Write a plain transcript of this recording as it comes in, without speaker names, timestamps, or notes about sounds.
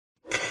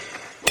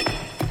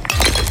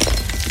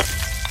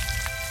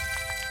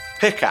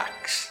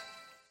Pickaxe.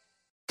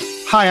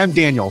 Hi, I'm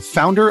Daniel,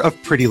 founder of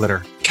Pretty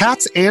Litter.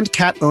 Cats and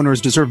cat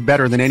owners deserve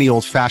better than any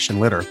old-fashioned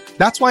litter.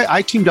 That's why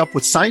I teamed up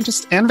with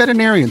scientists and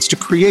veterinarians to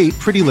create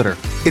Pretty Litter.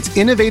 Its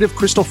innovative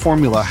crystal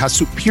formula has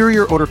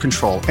superior odor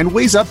control and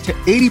weighs up to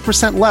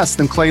 80% less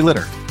than clay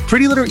litter.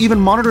 Pretty Litter even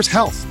monitors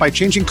health by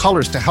changing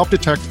colors to help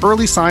detect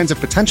early signs of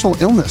potential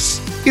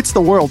illness. It's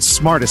the world's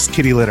smartest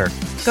kitty litter.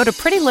 Go to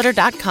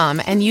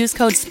prettylitter.com and use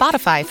code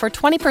SPOTIFY for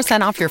 20%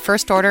 off your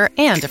first order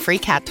and a free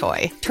cat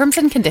toy. Terms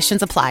and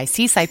conditions apply.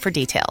 See site for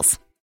details.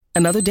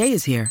 Another day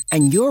is here,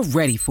 and you're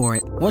ready for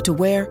it. What to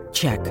wear?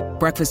 Check.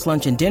 Breakfast,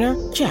 lunch, and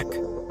dinner? Check.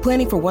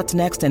 Planning for what's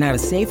next and how to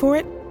save for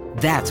it?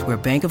 That's where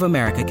Bank of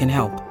America can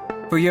help.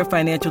 For your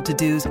financial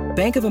to-dos,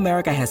 Bank of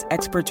America has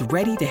experts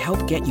ready to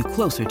help get you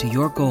closer to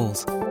your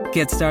goals.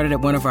 Get started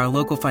at one of our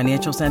local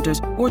financial centers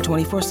or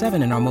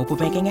 24/7 in our mobile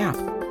banking app.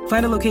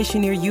 Find a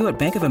location near you at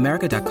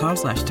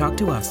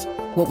bankofamerica.com/talktous.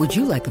 What would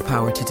you like the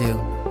power to do?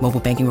 Mobile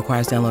banking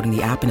requires downloading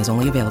the app and is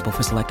only available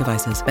for select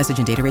devices. Message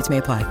and data rates may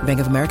apply. Bank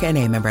of America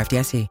NA, member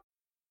FDIC.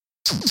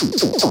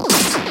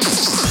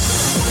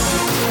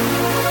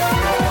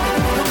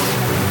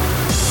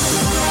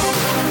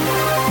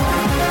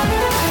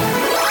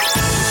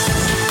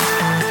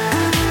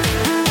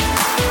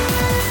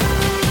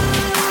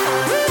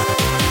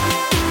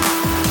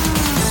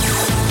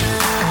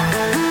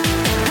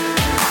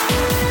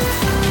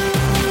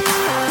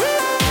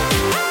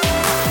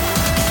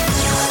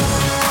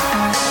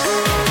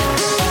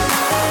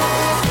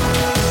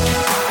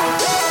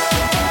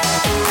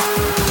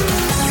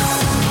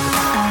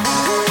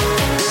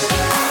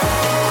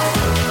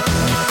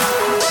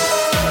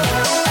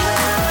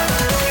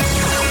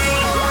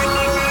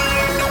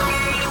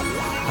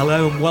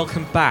 Hello and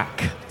welcome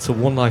back to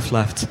One Life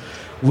Left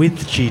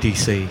with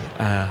GDC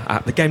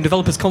at the Game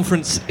Developers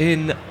Conference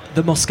in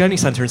the Moscone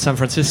Center in San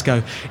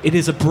Francisco. It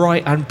is a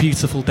bright and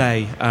beautiful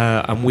day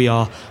and we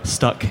are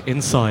stuck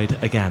inside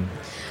again.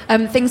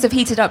 Things have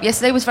heated up.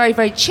 Yesterday was very,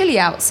 very chilly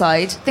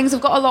outside. Things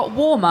have got a lot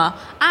warmer,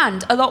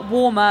 and a lot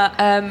warmer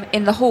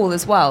in the hall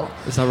as well.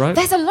 Is that right?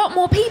 There's a lot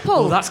more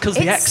people. Well, that's because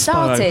the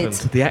Expo opened.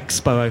 The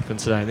Expo opened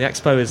today. And the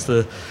Expo is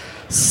the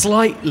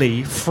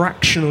slightly,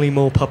 fractionally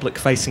more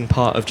public-facing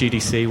part of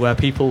GDC, where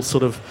people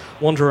sort of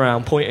wander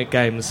around, point at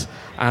games,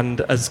 and,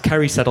 as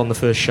Kerry said on the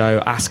first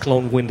show, ask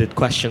long-winded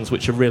questions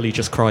which are really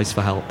just cries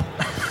for help.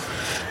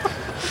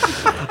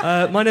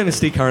 My name is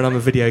Steve Curran. I'm a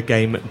video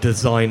game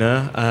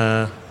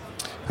designer.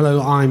 Hello,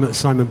 I'm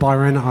Simon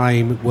Byron.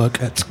 I work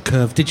at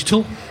Curve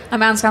Digital.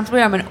 I'm Anne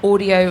Scantlebury. I'm an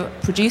audio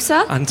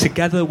producer. And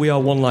together we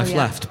are One Life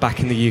Left back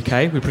in the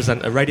UK. We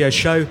present a radio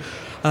show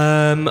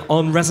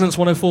on Resonance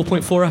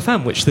 104.4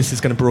 FM, which this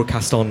is going to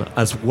broadcast on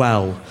as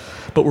well.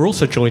 But we're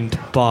also joined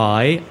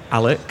by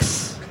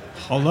Alex.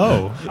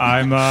 Hello,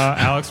 I'm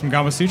Alex from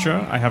Gama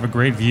Sutra. I have a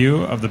great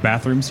view of the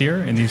bathrooms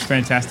here in these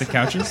fantastic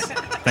couches.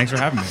 Thanks for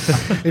having me.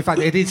 In fact,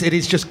 it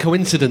is just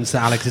coincidence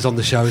that Alex is on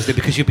the show, isn't it?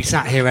 Because you'll be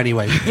sat here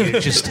anyway,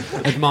 just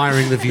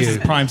admiring the view. This is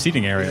prime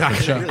seating area.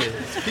 Exactly.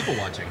 People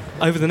watching.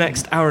 Over the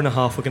next hour and a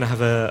half, we're going to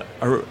have a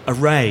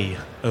array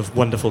of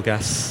wonderful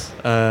guests.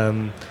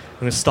 I'm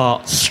going to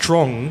start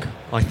strong,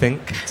 I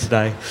think,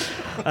 today,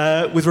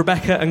 with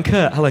Rebecca and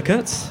Kurt. Hello,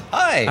 Kurt.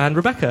 Hi. And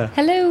Rebecca.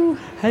 Hello.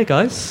 Hey,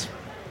 guys.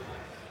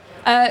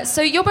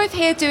 So you're both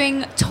here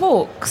doing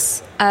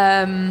talks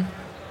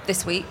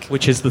this week.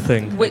 Which is the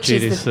thing.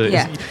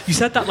 You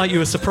said that like you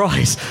were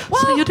surprised.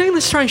 Well, so you're doing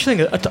this strange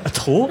thing, a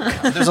talk?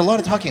 There's a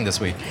lot of talking this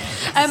week.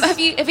 Have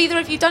either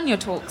of you done your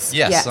talks?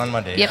 Yes, on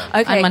Monday. Yep.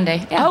 Yeah. Okay. On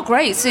Monday. Yeah. Oh,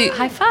 great. So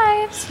high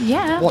fives.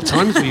 Yeah. What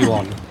times were you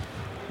on?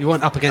 You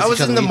weren't up against each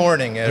other? I was in the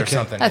morning or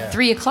something. At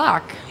 3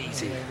 o'clock.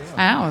 Easy.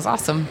 Wow, it was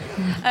awesome.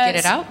 Get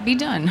it out, be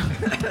done.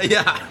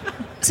 Yeah.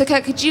 So,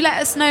 Kurt, could you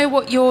let us know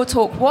what your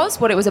talk was,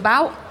 what it was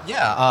about?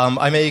 Yeah,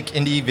 I make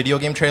indie video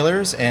game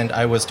trailers, and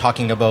I was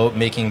talking about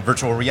making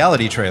virtual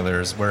reality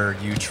trailers, where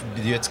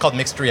it's called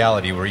mixed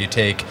reality, where you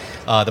take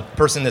the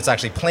person that's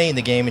actually playing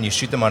the game and you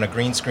shoot them on a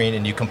green screen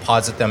and you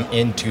composite them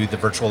into the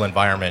virtual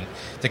environment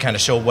to kind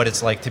of show what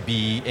it's like to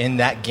be in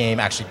that game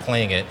actually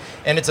playing it.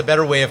 And it's a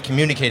better way of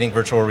communicating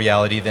virtual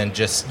reality than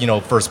just,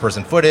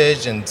 first-person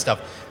footage and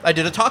stuff. I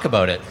did a talk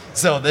about it,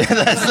 so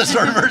that's the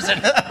short version.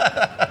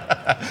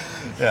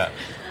 Yeah.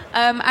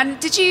 And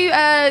did you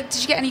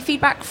get any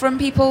feedback from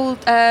people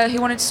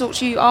who wanted to talk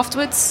to you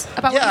afterwards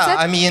about what you said? Yeah,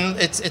 I mean,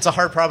 it's a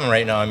hard problem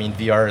right now. I mean,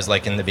 VR is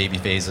like in the baby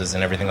phases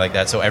and everything like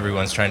that, so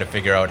everyone's trying to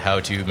figure out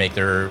how to make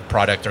their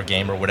product or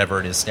game or whatever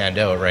it is stand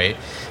out, right?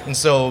 And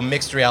so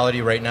mixed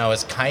reality right now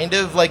is kind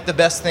of like the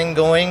best thing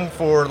going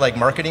for like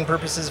marketing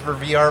purposes for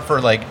VR for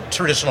like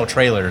traditional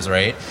trailers,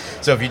 right?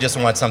 So if you just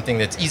want something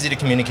that's easy to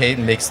communicate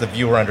and makes the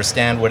viewer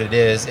understand what it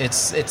is,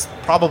 it's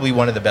probably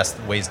one of the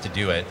best ways to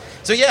do it.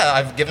 So yeah,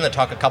 I've given the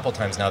talk a couple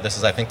times now. This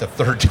is, I think, the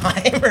third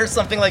time or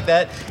something like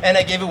that. And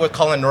I gave it with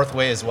Colin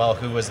Northway as well,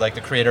 who was like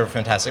the creator of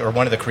Fantastic, or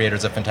one of the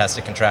creators of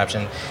Fantastic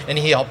Contraption. And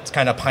he helped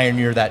kind of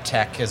pioneer that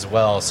tech as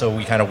well. So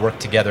we kind of worked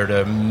together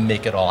to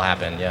make it all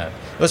happen. Yeah,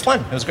 it was fun.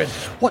 It was great.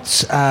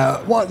 What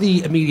are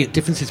the immediate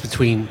differences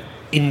between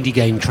indie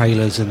game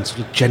trailers and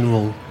sort of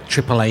general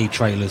AAA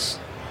trailers?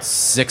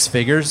 6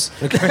 figures.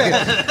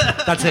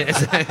 That's it.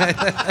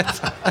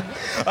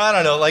 I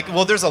don't know. Like,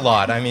 well, there's a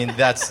lot. I mean,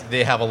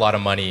 they have a lot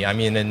of money. I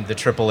mean, in the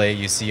AAA,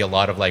 you see a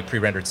lot of like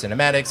pre-rendered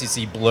cinematics. You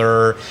see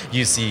Blur.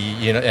 You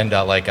see, and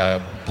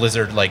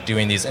Blizzard like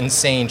doing these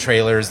insane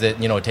trailers that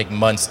take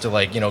months to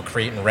like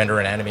create and render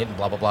and animate and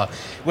blah blah blah.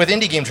 With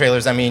indie game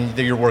trailers, I mean,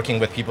 you're working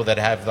with people that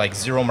have like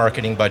zero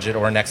marketing budget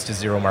or next to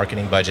zero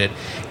marketing budget,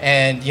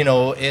 and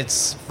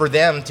it's for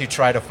them to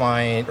try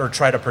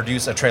to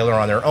produce a trailer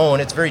on their own.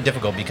 It's very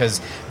difficult because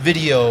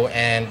video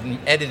and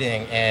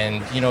editing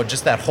and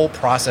just that whole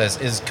process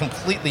is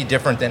completely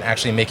different than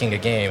actually making a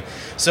game.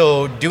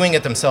 So doing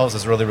it themselves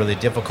is really, really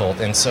difficult.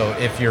 And so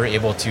if you're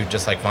able to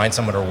just like find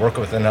someone or work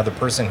with another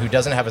person who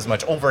doesn't have as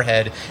much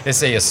overhead as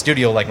say a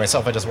studio like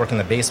myself, I just work in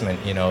the basement,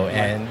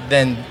 and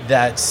then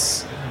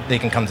they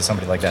can come to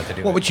somebody like that to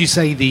do it. What would you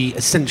say the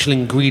essential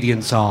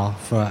ingredients are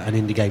for an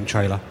indie game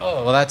trailer?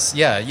 Oh, well,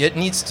 it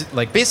needs to,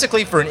 like,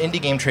 basically for an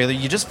indie game trailer,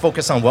 you just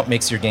focus on what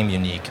makes your game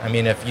unique. I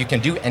mean, if you can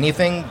do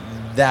anything,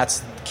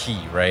 that's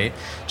key, right?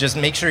 Just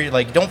make sure you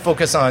don't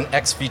focus on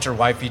X feature,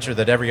 Y feature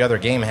that every other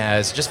game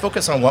has. Just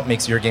focus on what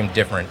makes your game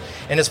different.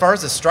 And as far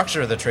as the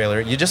structure of the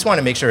trailer, you just want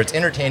to make sure it's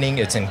entertaining,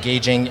 it's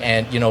engaging,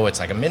 and it's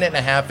like a minute and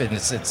a half, and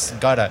it's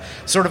got a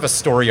sort of a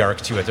story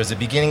arc to it. There's a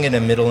beginning and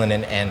a middle and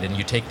an end, and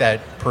you take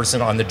that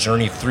person on the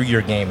journey through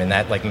your game in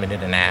that like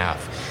minute and a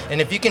half.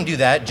 And if you can do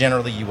that,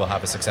 generally you will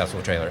have a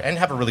successful trailer and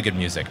have a really good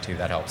music too.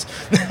 That helps.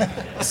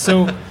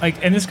 So,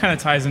 and this kind of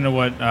ties into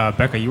what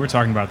Becca, you were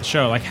talking about at the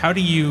show. Like, how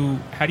do you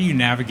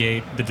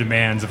navigate the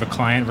demands of a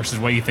client versus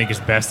what you think is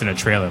best in a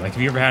trailer? Like,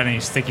 have you ever had any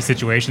sticky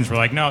situations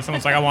where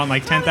someone's like, I want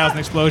like 10,000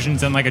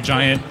 explosions and like a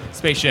giant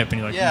spaceship, and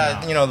you're like,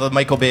 yeah, no. The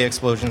Michael Bay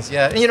explosions.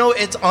 Yeah,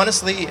 it's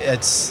honestly,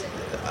 at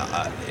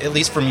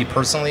least for me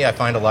personally, I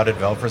find a lot of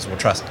developers will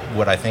trust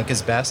what I think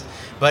is best,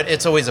 but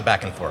it's always a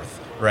back and forth.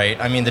 Right.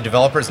 I mean, the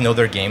developers know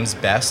their games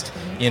best,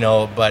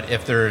 but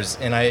if there's,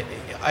 and I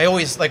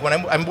always like when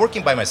I'm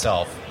working by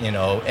myself,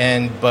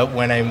 but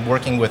when I'm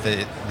working with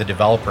the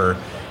developer,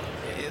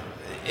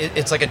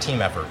 it's like a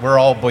team effort. We're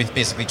all both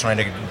basically trying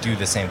to do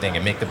the same thing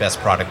and make the best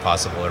product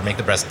possible or make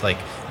the best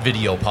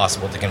video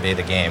possible to convey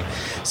the game.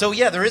 So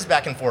yeah, there is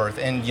back and forth,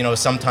 and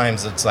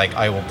sometimes it's like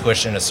I will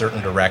push in a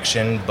certain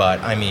direction, but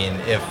I mean,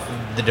 if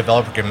the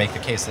developer can make the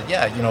case that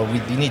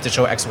we need to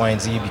show X, Y, and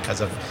Z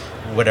because of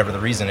whatever the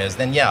reason is,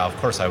 then yeah, of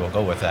course I will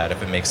go with that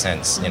if it makes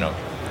sense.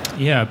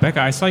 Yeah,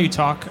 Becca, I saw you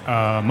talk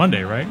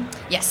Monday, right?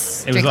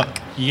 Yes.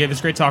 You gave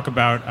this great talk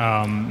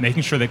about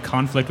making sure that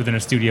conflict within a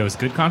studio is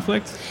good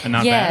conflict and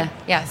not bad.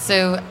 Yeah.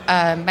 So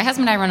my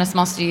husband and I run a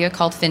small studio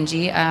called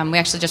Finji. We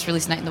actually just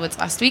released Night in the Woods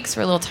last week, so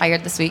we're a little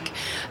tired this week.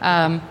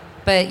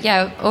 But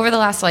yeah, over the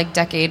last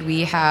decade,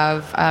 we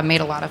have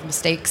made a lot of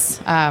mistakes.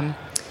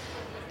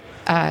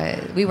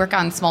 We work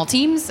on small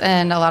teams,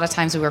 and a lot of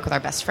times we work with our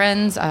best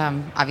friends.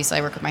 Obviously,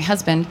 I work with my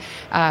husband.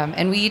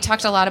 And we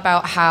talked a lot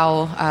about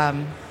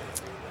how,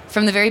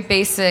 from the very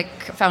basic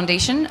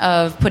foundation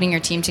of putting your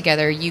team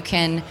together, you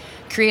can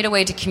create a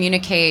way to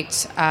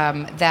communicate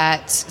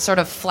that sort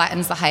of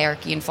flattens the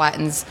hierarchy and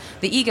flattens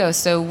the ego.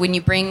 So when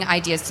you bring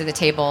ideas to the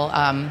table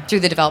through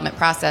the development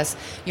process,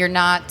 you're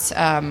not...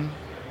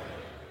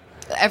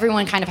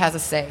 everyone kind of has a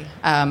say.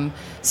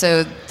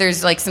 So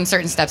there's some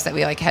certain steps that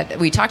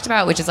we talked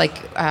about, which is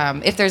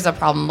if there's a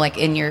problem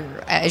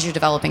as you're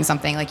developing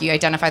something, you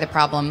identify the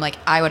problem,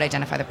 I would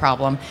identify the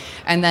problem,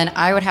 and then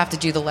I would have to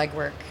do the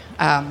legwork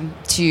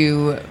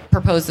to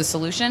propose the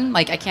solution.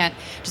 I can't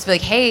just be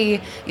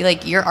hey,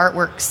 your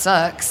artwork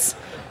sucks.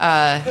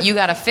 You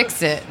got to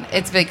fix it.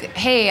 It's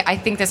hey, I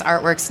think this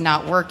artwork's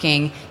not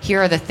working.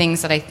 Here are the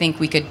things that I think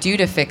we could do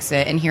to fix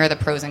it, and here are the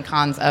pros and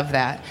cons of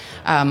that,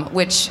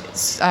 which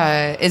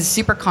is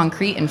super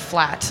concrete and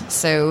flat.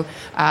 So,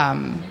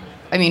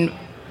 I mean,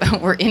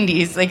 we're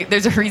indies.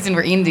 There's a reason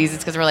we're indies.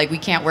 It's because we're we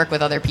can't work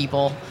with other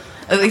people.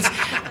 At least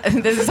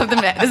this is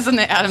something that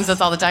Adam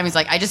says all the time. He's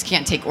I just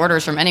can't take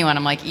orders from anyone.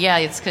 I'm yeah,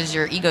 it's because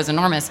your ego's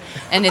enormous,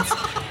 and it's.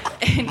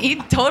 And he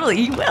will.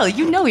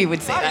 He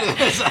would say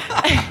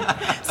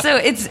that. So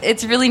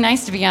it's really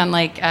nice to be on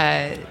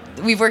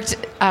we've worked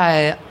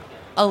a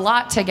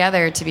lot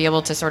together to be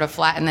able to sort of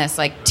flatten this.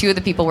 Two of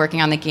the people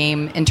working on the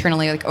game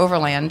internally,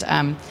 Overland,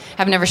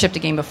 have never shipped a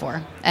game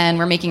before, and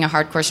we're making a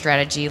hardcore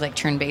strategy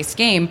turn-based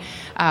game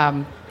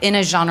in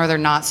a genre they're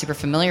not super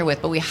familiar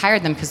with. But we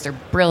hired them because they're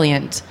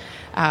brilliant.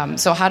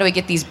 So how do we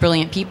get these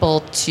brilliant people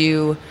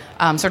to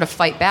sort of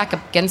fight back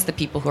against the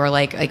people who are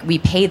we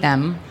pay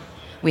them?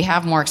 We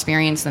have more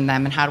experience than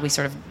them, and how do we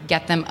sort of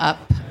get them up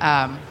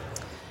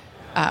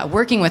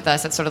working with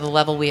us at sort of the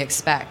level we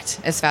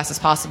expect as fast as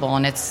possible?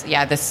 And it's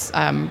this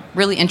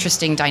really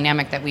interesting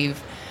dynamic that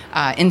we've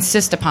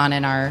insist upon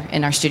in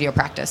our studio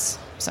practice.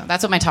 So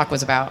that's what my talk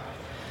was about.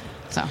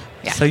 So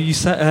yeah. So you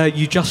said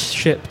you just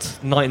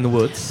shipped Night in the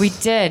Woods. We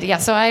did, yeah.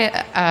 So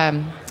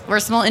we're a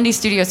small indie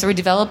studio, so we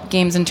develop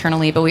games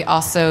internally, but we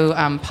also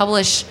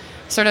publish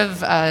sort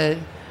of.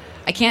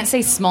 I can't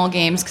say small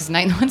games because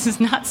Night in the Woods is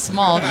not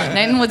small.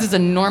 Night in the Woods is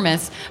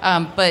enormous,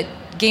 but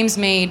games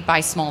made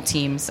by small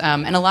teams.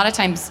 And a lot of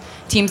times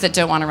teams that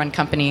don't want to run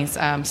companies.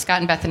 Scott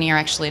and Bethany are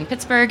actually in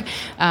Pittsburgh.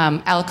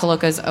 Alec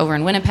Coloca's over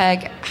in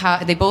Winnipeg.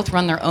 They both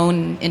run their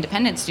own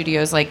independent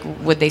studios. Like,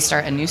 would they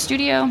start a new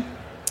studio?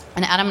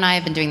 And Adam and I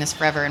have been doing this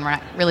forever, and we're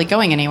not really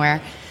going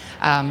anywhere.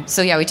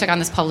 So we took on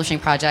this publishing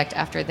project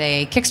after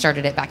they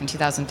kickstarted it back in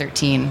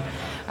 2013.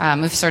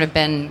 We've sort of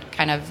been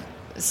kind of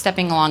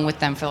stepping along with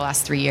them for the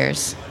last 3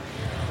 years.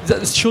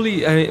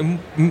 Surely,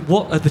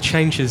 what are the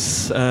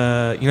changes,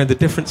 the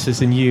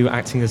differences in you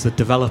acting as a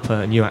developer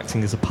and you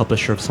acting as a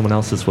publisher of someone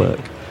else's work?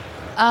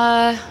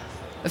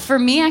 For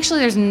me, actually,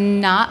 there's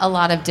not a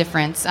lot of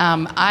difference.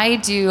 I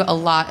do a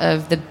lot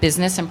of the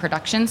business and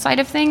production side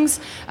of things.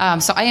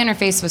 So I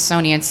interface with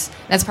Sony.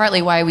 That's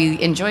partly why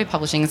we enjoy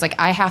publishing. It's like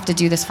I have to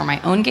do this for my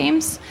own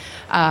games.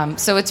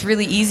 So it's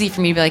really easy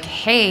for me to be like,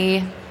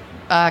 hey,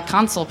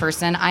 console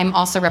person, I'm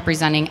also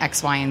representing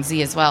X, Y, and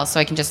Z as well. So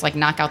I can just like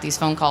knock out these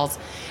phone calls.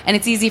 And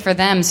it's easy for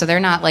them. So they're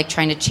not like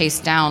trying to chase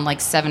down like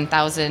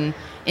 7,000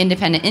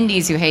 independent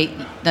indies who hate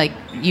like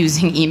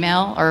using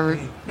email or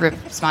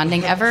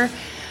responding ever.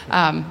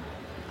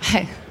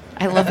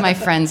 I love my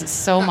friends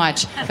so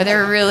much, but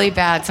they're really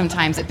bad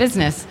sometimes at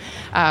business.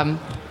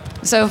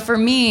 So for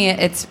me,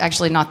 it's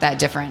actually not that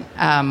different,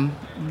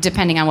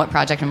 depending on what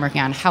project I'm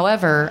working on.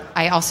 However,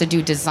 I also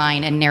do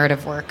design and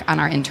narrative work on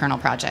our internal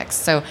projects.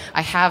 So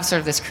I have sort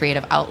of this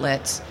creative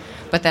outlet,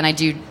 but then I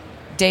do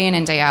day in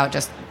and day out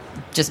just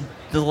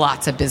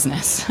lots of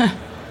business.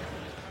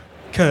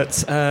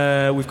 Kurt,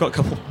 we've got a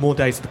couple more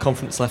days of the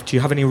conference left. Do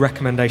you have any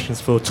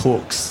recommendations for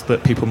talks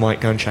that people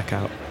might go and check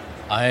out?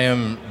 I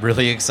am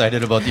really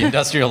excited about the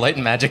Industrial Light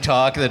and Magic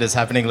talk that is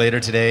happening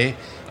later today.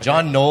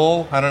 John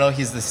Knoll, I don't know,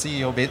 he's the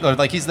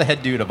CEO, he's the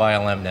head dude of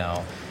ILM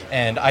now.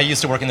 And I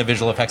used to work in the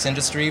visual effects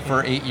industry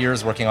for 8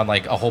 years, working on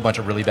like a whole bunch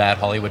of really bad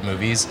Hollywood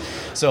movies.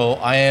 So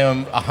I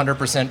am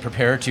 100%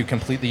 prepared to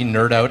completely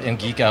nerd out and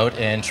geek out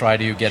and try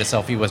to get a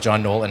selfie with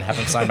John Knoll and have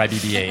him sign my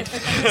BB-8.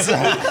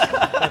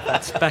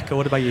 That's Becca,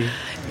 what about you?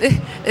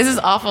 This is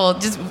awful.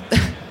 Just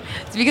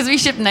it's because we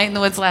shipped Night in the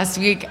Woods last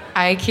week.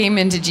 I came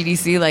into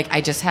GDC like I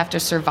just have to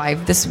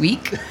survive this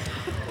week.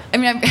 I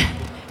mean,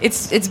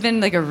 it's been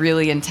like a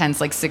really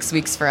intense like 6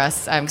 weeks for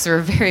us because we're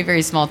a very,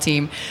 very small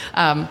team.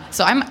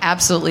 So I'm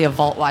absolutely a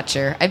vault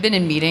watcher. I've been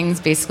in meetings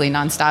basically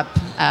nonstop.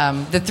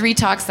 The 3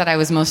 talks that I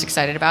was most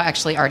excited about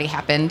actually already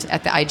happened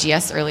at the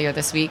IGS earlier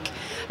this week.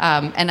 4,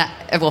 and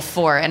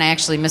I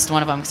actually missed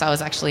one of them because I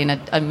was actually in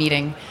a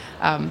meeting.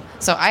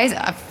 So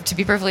to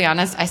be perfectly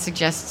honest, I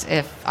suggest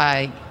if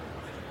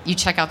you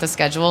check out the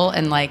schedule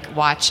and like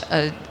watch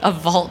a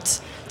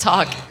vault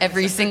talk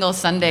every single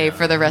Sunday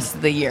for the rest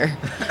of the year.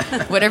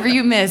 Whatever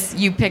you miss,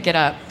 you pick it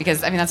up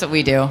because that's what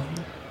we do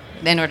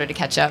in order to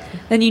catch up.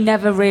 Then you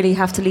never really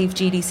have to leave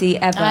GDC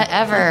ever.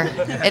 Ever.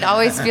 It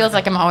always feels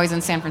like I'm always in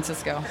San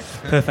Francisco.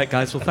 Perfect,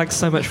 guys. Well, thanks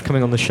so much for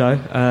coming on the show.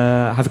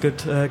 Have a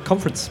good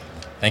conference.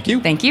 Thank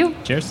you. Thank you.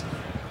 Cheers.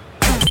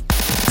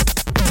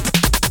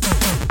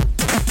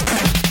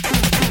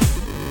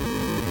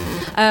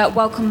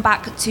 Welcome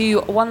back to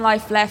One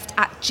Life Left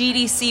at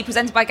GDC,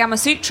 presented by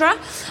Gamasutra.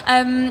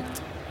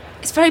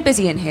 It's very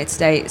busy in here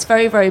today. It's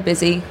very, very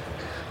busy.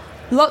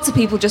 Lots of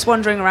people just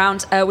wandering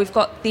around. We've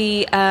got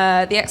the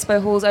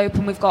expo halls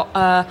open. We've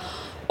got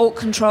Alt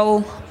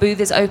Control booth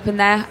is open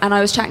there. And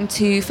I was chatting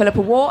to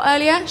Philippa Waugh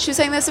earlier. She was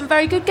saying there's some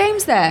very good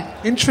games there.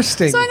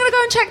 Interesting. So I'm going to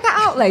go and check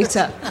that out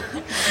later.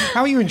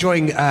 How are you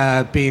enjoying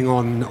being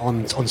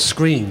on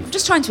screen? I'm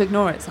just trying to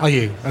ignore it. Are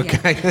you?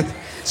 Okay. Yeah.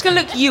 Just going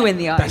to look you in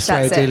the eyes. Best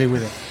way of dealing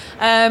with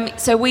it.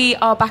 So we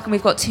are back and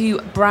we've got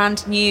 2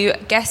 brand new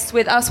guests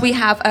with us. We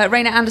have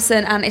Raina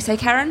Anderson and Issei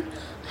Karen.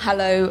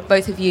 Hello,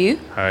 both of you.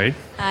 Hi.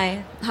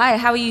 Hi. Hi,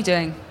 how are you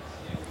doing?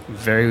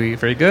 Very,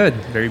 very good.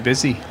 Very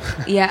busy.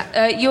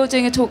 Yeah. You're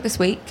doing a talk this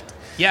week.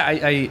 Yeah,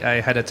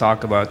 I had a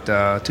talk about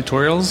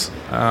tutorials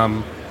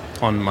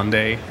on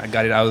Monday. I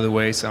got it out of the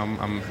way, so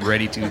I'm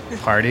ready to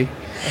party.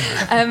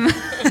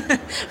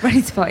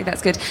 Ready to party,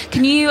 that's good.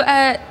 Can you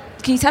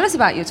tell us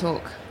about your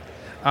talk?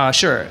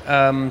 Sure.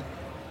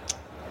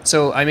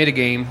 So I made a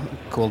game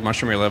called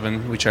Mushroom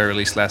 11, which I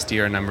released last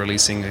year, and I'm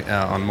releasing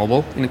on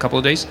mobile in a couple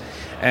of days.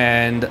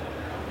 And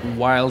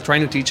while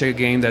trying to teach a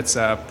game that's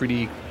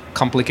pretty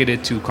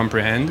complicated to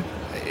comprehend,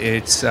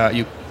 it's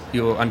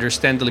you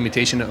understand the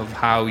limitation of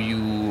how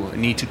you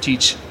need to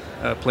teach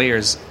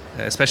players,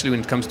 especially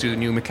when it comes to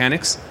new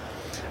mechanics.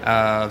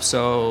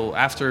 So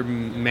after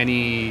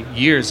many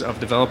years of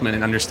development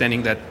and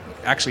understanding that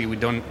actually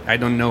I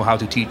don't know how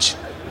to teach.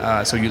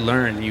 So you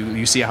learn,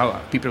 you see how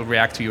people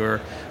react to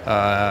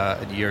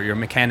your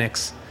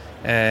mechanics,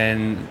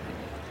 and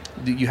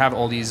you have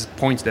all these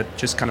points that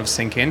just kind of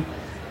sink in.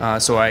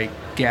 So I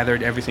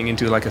gathered everything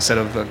into like a set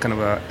of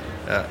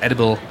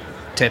edible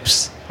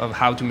tips of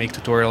how to make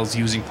tutorials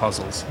using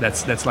puzzles.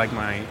 That's like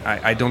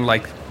I don't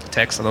like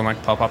text, I don't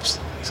like pop-ups,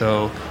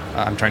 so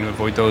I'm trying to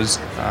avoid those.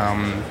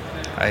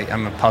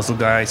 I'm a puzzle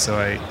guy, so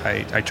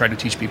I try to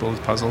teach people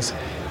with puzzles.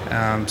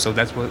 So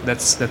that's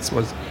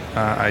what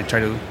I try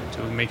to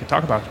make a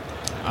talk about.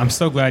 I'm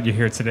so glad you're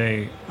here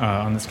today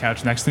on this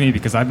couch next to me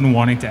because I've been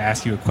wanting to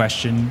ask you a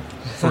question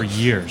for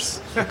years.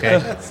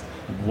 Okay.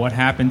 What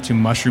happened to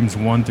mushrooms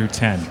 1 through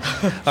 10?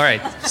 All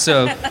right,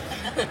 so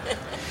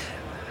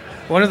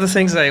one of the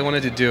things that I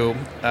wanted to do,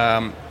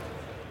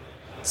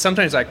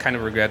 sometimes I kind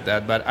of regret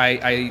that, but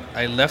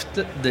I left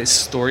the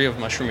story of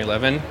Mushroom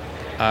 11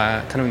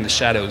 kind of in the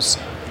shadows.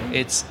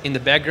 It's in the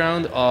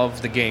background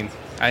of the game.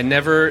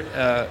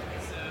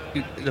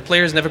 The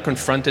player is never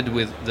confronted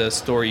with the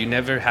story. You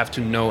never have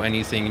to know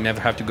anything. You never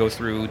have to go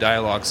through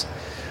dialogues.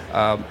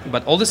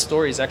 But all the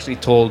story is actually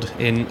told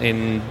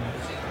in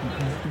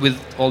with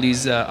all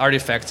these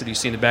artifacts that you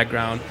see in the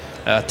background,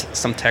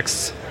 some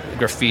texts,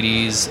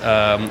 graffitis,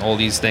 all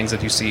these things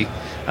that you see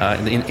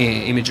in the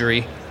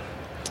imagery.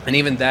 And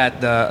even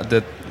that,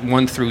 the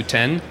 1 through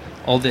 10,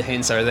 all the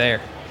hints are there.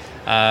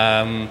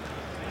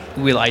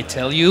 Will I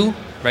tell you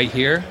right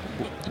here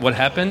what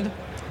happened?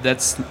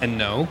 That's a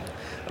no.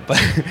 But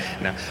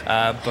no.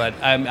 But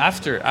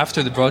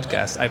after the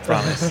broadcast, I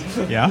promise.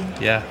 Yeah?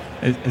 Yeah.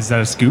 Is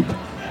that a scoop?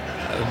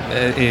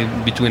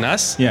 Between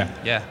us? Yeah.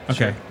 Yeah. Okay.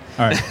 Sure.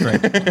 All right,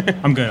 great.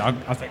 I'm good.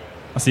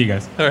 I'll see you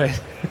guys. All right.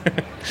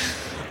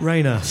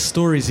 Raina,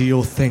 stories are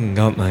your thing,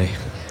 aren't they?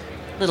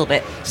 A little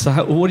bit. So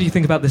what do you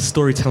think about this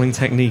storytelling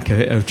technique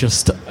of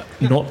just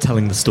not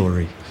telling the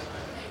story?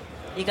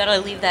 You got to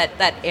leave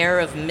that air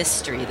of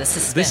mystery, the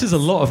suspense. This is a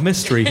lot of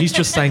mystery. He's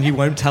just saying he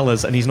won't tell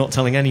us, and he's not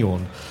telling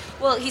anyone.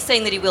 Well, he's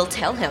saying that he will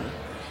tell him,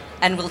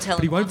 and we'll tell.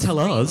 But he won't tell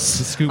us.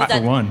 Scoop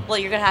for one. Well,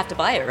 you're going to have to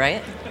buy it,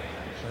 right?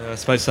 I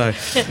suppose so.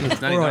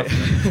 All right.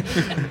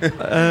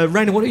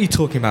 Raina, what are you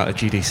talking about at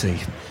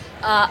GDC?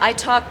 I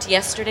talked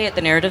yesterday at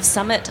the Narrative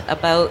Summit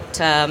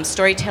about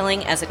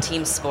storytelling as a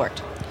team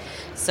sport.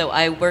 So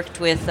I worked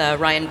with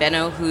Ryan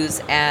Benno,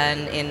 who's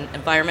an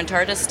environment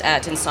artist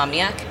at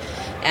Insomniac.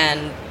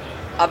 And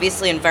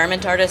obviously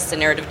environment artists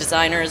and narrative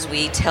designers,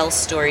 we tell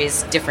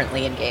stories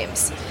differently in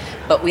games.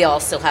 But we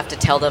all still have to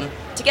tell them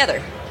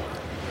together.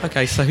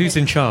 Okay, so who's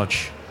in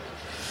charge?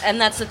 And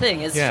that's the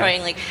thing, is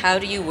trying, like, how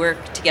do you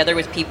work together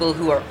with people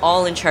who are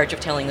all in charge of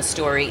telling the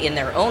story in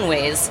their own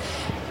ways,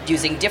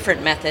 using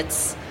different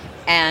methods,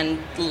 and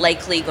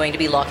likely going to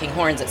be locking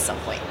horns at some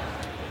point.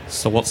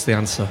 So what's the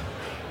answer?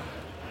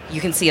 You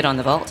can see it on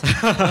the vault.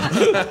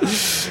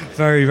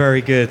 Very,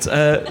 very good.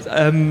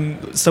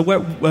 So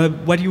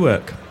where do you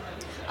work?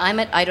 I'm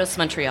at Eidos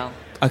Montreal.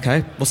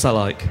 Okay, what's that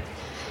like?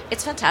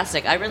 It's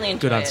fantastic. I really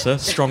enjoy it. Good answer,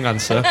 strong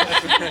answer.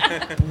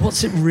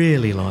 What's it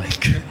really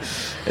like?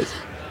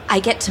 I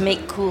get to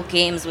make cool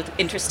games with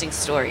interesting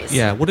stories.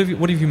 Yeah, what have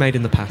you made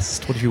in the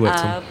past? What have you worked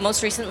on?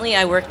 Most recently,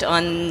 I worked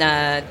on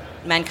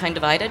Mankind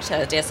Divided,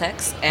 Deus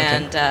Ex,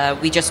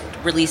 and we just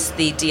released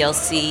the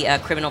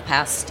DLC Criminal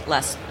Past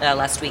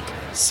last week.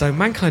 So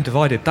Mankind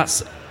Divided,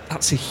 that's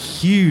a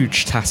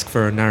huge task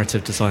for a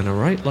narrative designer,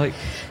 right? Like,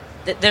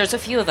 there's a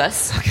few of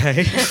us.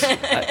 Okay.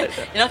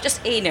 You're not just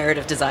a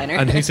narrative designer.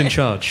 And who's in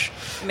charge?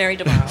 Mary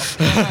tomorrow.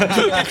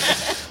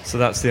 So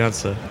that's the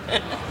answer.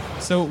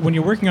 So when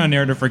you're working on a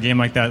narrative for a game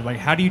like that, like,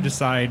 how do you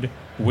decide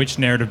which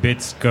narrative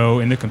bits go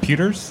in the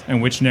computers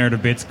and which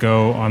narrative bits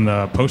go on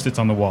the Post-its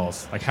on the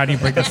walls? Like, how do you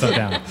break that stuff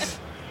down?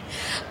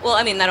 Well,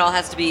 I mean, that all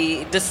has to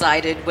be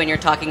decided when you're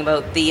talking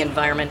about the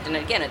environment. And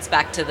again, it's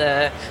back to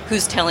the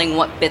who's telling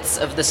what bits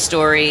of the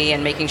story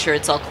and making sure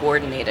it's all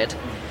coordinated.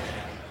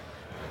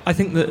 I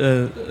think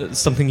that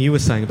something you were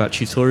saying about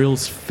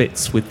tutorials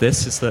fits with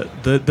this, is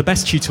that the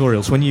best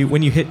tutorials, when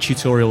you hit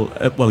tutorial,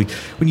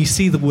 when you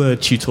see the word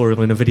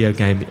tutorial in a video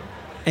game,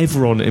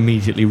 everyone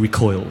immediately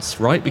recoils,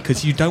 right?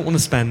 Because you don't want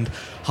to spend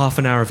half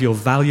an hour of your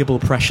valuable,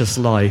 precious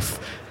life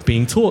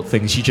being taught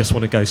things. You just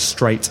want to go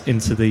straight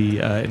into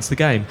the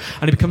game,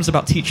 and it becomes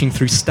about teaching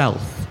through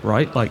stealth,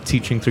 right? Like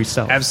teaching through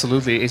stealth.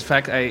 Absolutely. In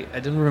fact, I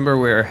don't remember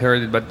where I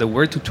heard it, but the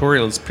word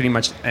tutorial is pretty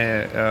much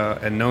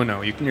a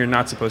no-no. You're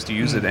not supposed to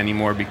use it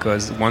anymore,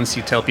 because once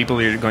you tell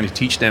people you're going to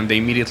teach them, they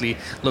immediately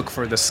look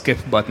for the skip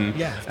button.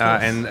 Yeah, of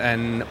course.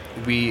 And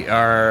we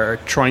are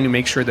trying to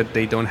make sure that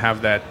they don't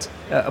have that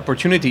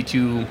opportunity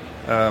to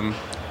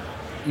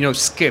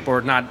skip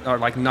or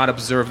not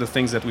observe the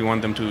things that we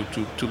want them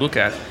to look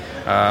at.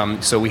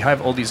 So we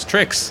have all these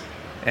tricks,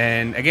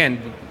 and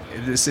again,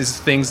 this is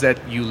things that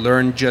you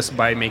learn just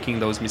by making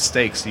those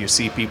mistakes. You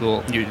see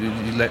people, you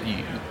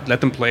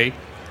let them play,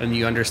 and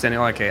you understand.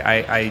 Okay,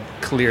 I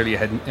clearly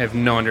have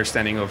no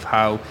understanding of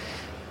how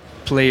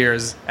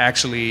players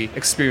actually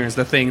experience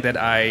the thing that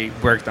I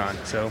worked on.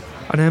 So,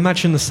 and I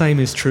imagine the same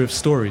is true of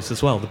stories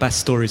as well. The best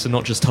stories are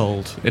not just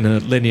told in a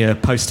linear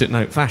post-it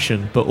note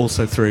fashion, but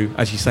also through,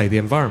 as you say, the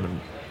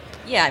environment.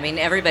 Yeah, I mean,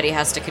 everybody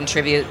has to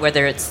contribute,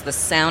 whether it's the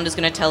sound is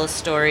going to tell a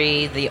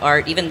story, the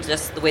art, even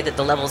just the way that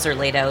the levels are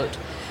laid out.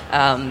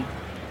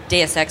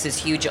 Deus Ex is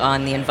huge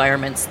on the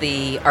environments.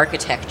 The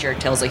architecture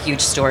tells a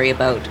huge story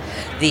about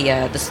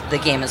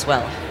the game as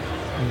well.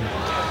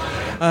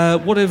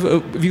 What have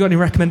you got any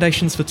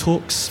recommendations for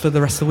talks for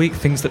the rest of the week?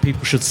 Things that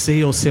people should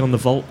see or see on the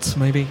Vault,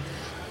 maybe?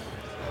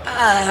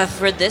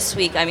 For this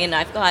week, I mean,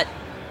 I've got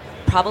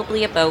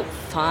probably about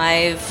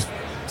five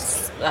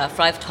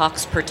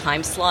talks per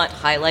time slot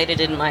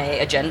highlighted in my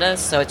agenda,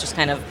 so it's just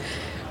kind of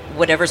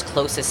whatever's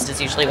closest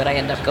is usually what I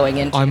end up going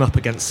into. I'm up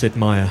against Sid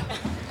Meier.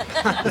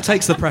 It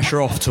takes the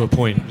pressure off to a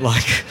point.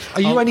 Like,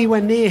 are you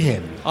anywhere near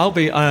him? I'll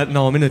be.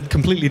 No, I'm in a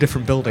completely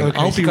different building. Okay,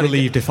 I'll so be you gotta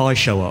relieved if I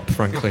show up.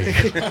 Frankly,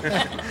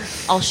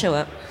 I'll show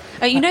up.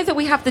 You know that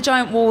we have the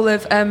giant wall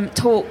of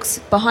talks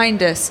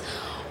behind us.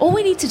 All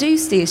we need to do,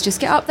 Steve, is just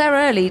get up there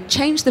early,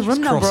 change the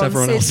room number cross on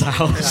everyone else's Sid.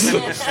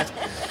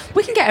 house.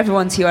 We can get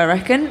everyone to you, I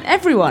reckon.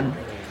 Everyone.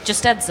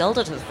 Just add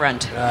Zelda to the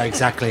front.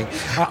 Exactly.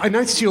 I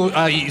noticed you're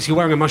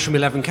wearing a Mushroom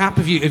 11 cap.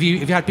 Have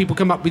you had people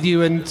come up with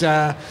you and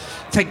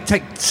take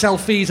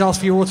selfies, ask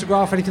for your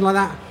autograph, anything like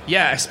that?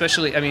 Yeah,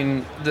 especially. I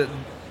mean,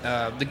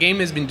 the game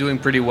has been doing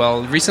pretty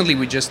well. Recently,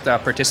 we just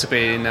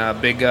participated in a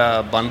big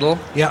bundle.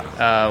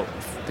 Yeah.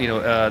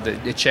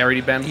 The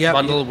charity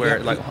bundle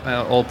where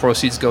all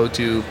proceeds go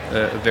to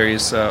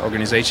various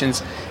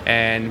organizations,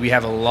 and we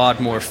have a lot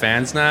more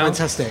fans now.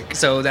 Fantastic.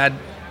 So that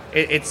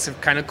it's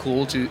kind of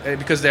cool to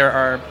because there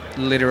are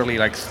literally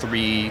like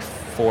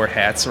 3-4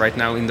 hats right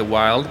now in the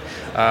wild,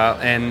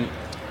 and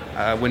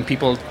when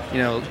people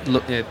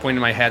point in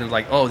my head and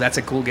like, oh, that's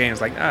a cool game,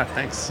 it's like,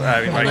 thanks.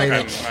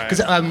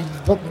 Because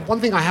one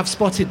thing I have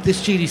spotted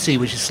this GDC,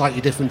 which is slightly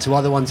different to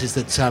other ones, is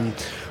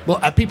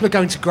that people are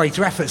going to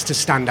greater efforts to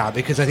stand out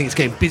because I think it's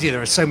getting busier.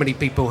 There are so many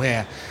people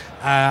here.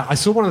 I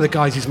saw one of the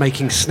guys who's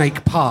making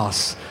Snake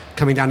Pass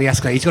coming down the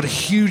escalator. He's got a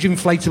huge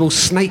inflatable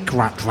snake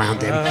wrapped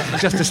around him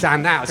just to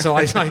stand out. So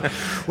I was like,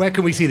 where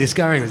can we see this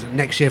going?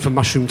 Next year for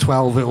Mushroom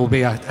 12, it will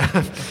be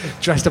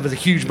dressed up as a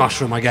huge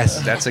mushroom, I guess.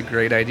 That's a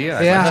great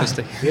idea.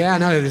 Yeah,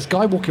 no, this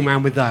guy walking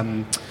around with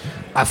a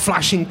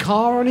flashing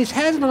car on his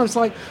head, and I was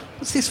like,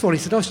 what's this for? And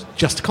he said, oh, it's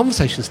just a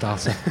conversation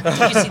starter. Did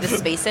you see the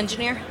space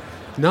engineer?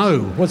 No.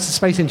 What's the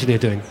space engineer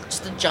doing?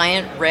 Just a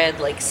giant red,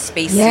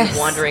 space suit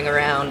wandering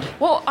around.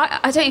 Well,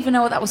 I don't even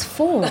know what that was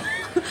for.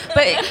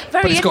 But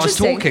very it's got us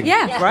interesting. talking.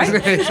 Yeah,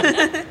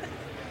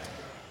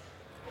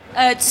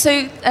 right?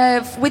 So,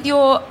 with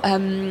your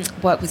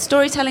work with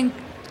storytelling,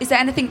 is there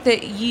anything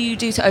that you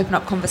do to open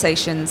up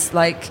conversations?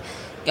 Like,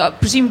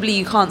 presumably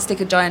you can't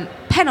stick a giant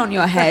pen on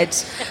your head.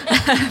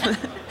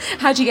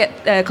 How do you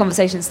get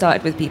conversations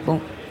started with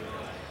people?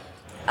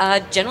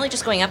 Generally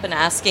just going up and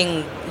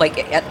asking,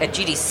 at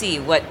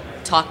GDC, what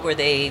talk were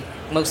they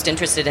most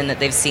interested in that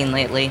they've seen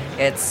lately.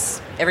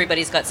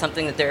 Everybody's got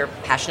something that they're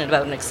passionate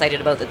about and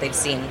excited about that they've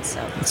seen.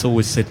 So it's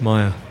always Sid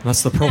Meier.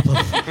 That's the problem.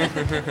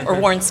 Or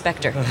Warren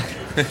Spector.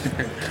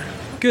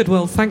 Good.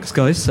 Well, thanks,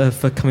 guys,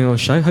 for coming on the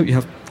show. Hope you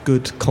have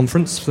good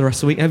conference for the rest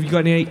of the week. Have you got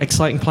any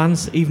exciting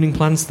plans, evening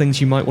plans,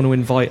 things you might want to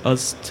invite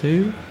us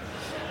to?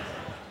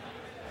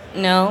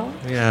 No.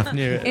 Yeah,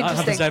 that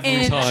happens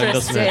every time,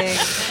 doesn't it?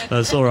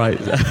 That's all right.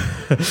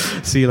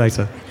 See you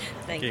later.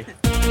 Thank you.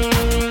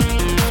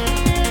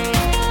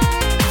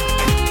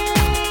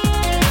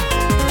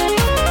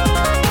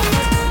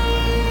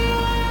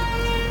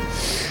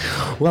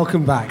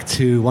 Welcome back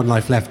to One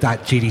Life Left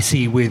at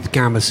GDC with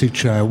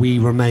Gamasutra. We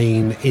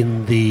remain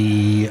in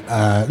the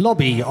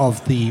lobby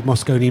of the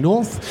Moscone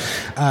North.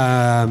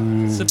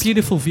 It's a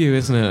beautiful view,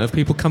 isn't it, of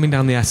people coming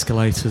down the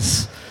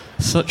escalators.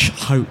 Such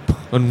hope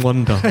and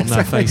wonder on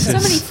their faces. So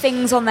many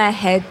things on their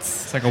heads.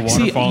 It's like a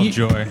waterfall of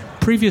joy.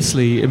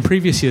 In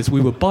previous years,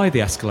 we were by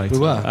the escalator. We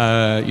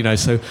were.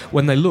 So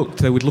when they looked,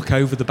 they would look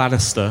over the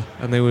banister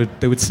and they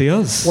would see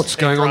us. What's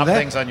going on there?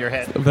 Things on your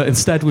head. But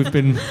instead, we've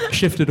been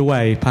shifted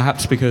away,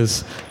 perhaps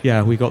because,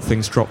 we got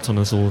things dropped on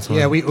us all the time.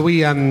 Yeah,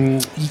 we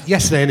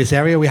yesterday in this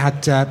area, we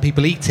had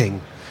people eating.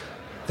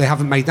 They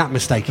haven't made that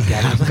mistake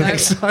again.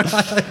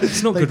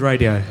 It's not good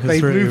radio. They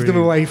moved them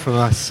away from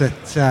us.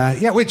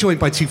 We're joined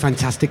by two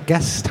fantastic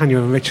guests, Tanya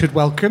and Richard.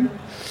 Welcome.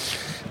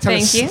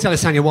 Thank you. Tell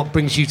us, Tanya, what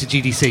brings you to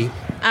GDC?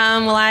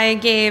 Well, I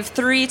gave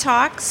 3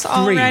 talks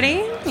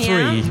already. Three.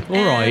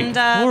 All right. And,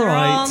 all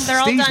right. They're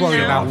all Steve's done worried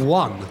now. about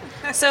one.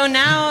 So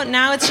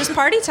now it's just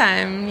party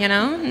time,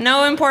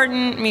 No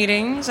important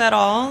meetings at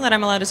all that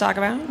I'm allowed to talk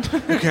about.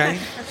 Okay.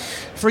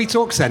 3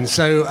 talks then.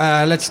 So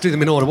let's do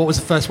them in order. What was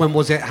the first one?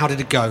 Was it? How did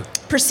it go?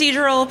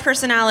 Procedural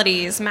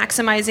personalities,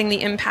 maximizing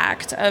the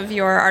impact of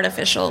your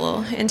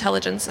artificial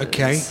intelligences.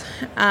 Okay.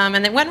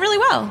 And it went really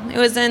well. It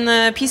was in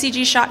the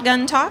PCG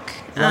Shotgun talk.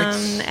 Right.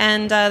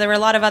 And there were a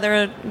lot of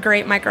other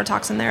great micro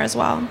talks in there as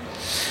well.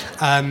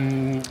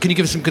 Can you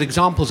give us some good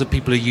examples of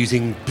people who are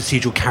using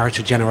procedural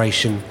character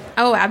generation?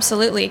 Oh,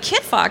 absolutely.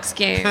 Kit Fox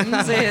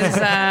Games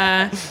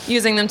is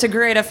using them to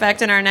great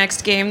effect in our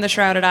next game, The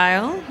Shrouded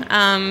Isle.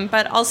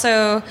 But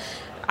also,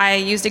 I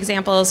used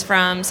examples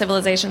from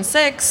Civilization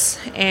 6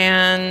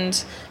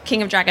 and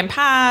King of Dragon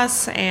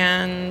Pass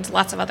and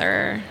lots of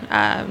other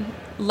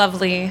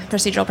lovely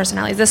procedural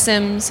personalities. The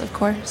Sims, of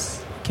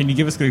course. Can you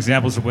give us good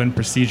examples of when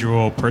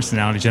procedural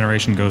personality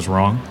generation goes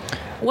wrong?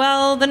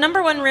 Well, the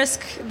number one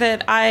risk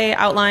that I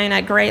outline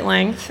at great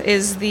length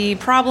is the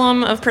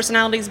problem of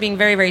personalities being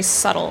very, very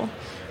subtle.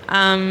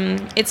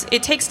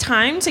 It takes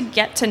time to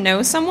get to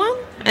know someone,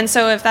 And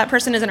so if that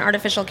person is an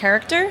artificial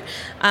character,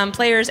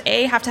 players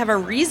A have to have a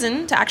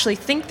reason to actually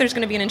think there's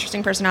going to be an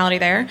interesting personality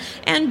there,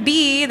 and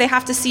B, they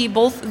have to see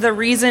both the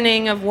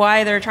reasoning of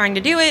why they're trying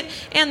to do it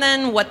and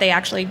then what they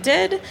actually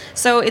did.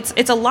 So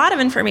it's a lot of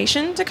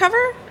information to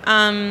cover,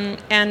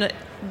 and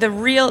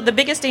the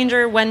biggest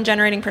danger when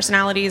generating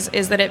personalities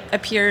is that it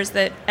appears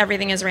that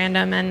everything is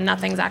random and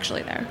nothing's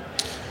actually there.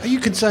 Are you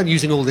concerned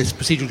using all this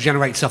procedural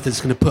generate stuff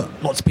that's going to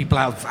put lots of people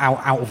out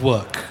of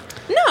work?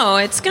 No,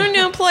 it's going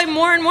to employ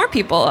more and more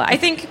people. I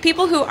think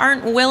people who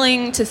aren't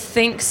willing to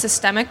think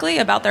systemically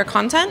about their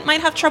content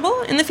might have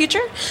trouble in the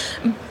future,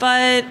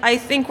 but I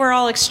think we're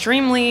all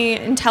extremely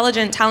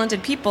intelligent,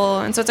 talented people,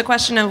 and so it's a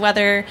question of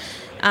whether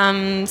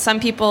some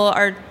people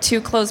are too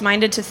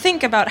close-minded to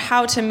think about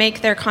how to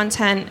make their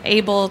content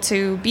able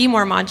to be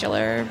more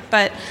modular,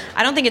 but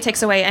I don't think it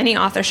takes away any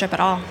authorship at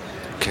all.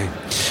 Okay.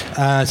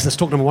 So that's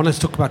talk number one. Let's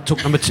talk about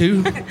talk number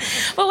two.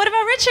 Well, what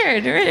about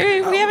Richard? We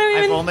haven't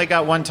even... I've only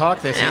got one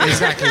talk this year.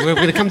 Exactly. We're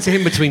going to come to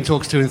him between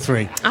talks 2 and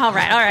 3. All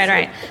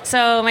right.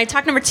 So my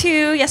talk number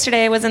 2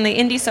 yesterday was in the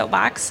Indie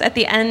Soapbox at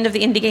the end of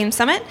the Indie Game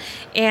Summit,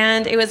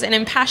 and it was an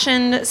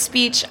impassioned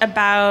speech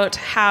about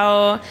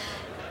how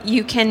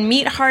you can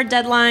meet hard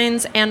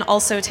deadlines and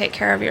also take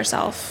care of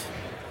yourself.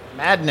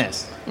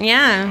 Madness.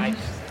 Yeah.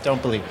 I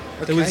don't believe it.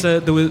 Okay.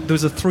 There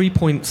was a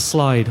 3-point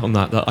slide on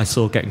that I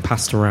saw getting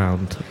passed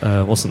around.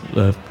 Wasn't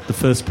the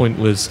first point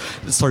was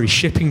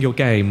shipping your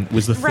game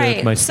was the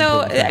third most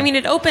important thing. I mean,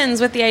 it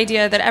opens with the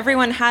idea that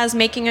everyone has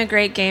making a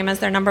great game as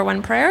their number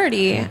one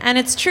priority, and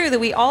it's true that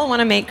we all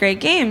want to make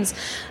great games.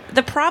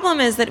 The problem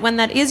is that when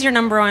that is your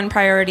number one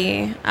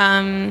priority,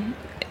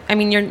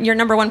 your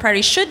number one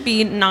priority should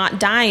be not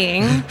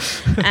dying,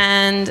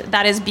 and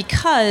that is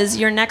because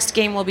your next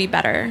game will be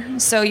better.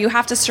 So you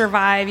have to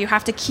survive, you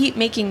have to keep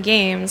making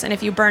games, and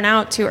if you burn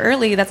out too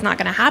early, that's not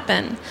going to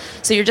happen.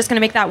 So you're just going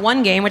to make that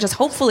one game, which is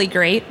hopefully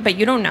great, but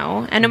you don't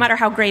know, and no matter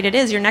how great it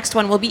is, your next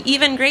one will be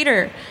even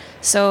greater.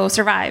 So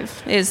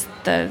survive is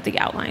the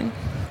outline.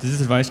 Does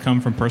this advice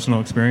come from personal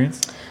experience?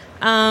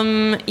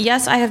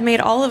 Yes, I have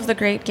made all of the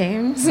great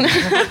games.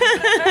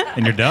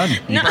 And you're done.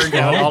 You burned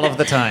out all of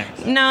the time.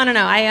 No.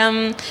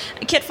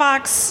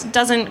 Kitfox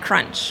doesn't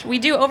crunch. We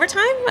do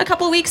overtime a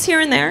couple weeks here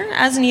and there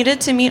as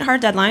needed to meet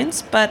hard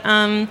deadlines, but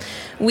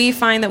we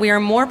find that we are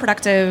more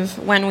productive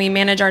when we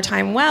manage our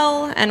time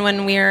well and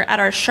when we're at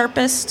our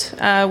sharpest,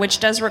 which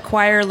does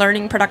require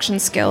learning production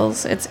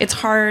skills. It's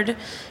hard.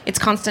 It's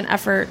constant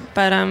effort,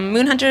 but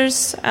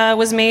Moonhunters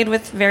was made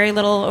with very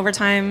little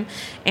overtime,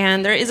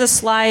 and there is a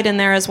slide in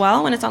there as well.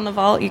 When it's on the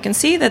vault, you can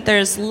see that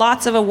there's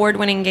lots of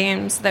award-winning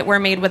games that were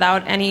made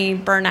without any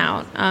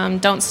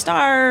burnout. Don't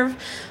Starve,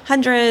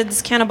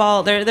 Hundreds,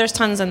 Cannibal, there's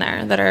tons in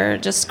there that are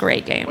just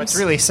great games. What's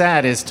really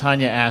sad is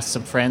Tanya asked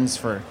some friends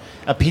for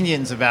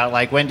opinions about,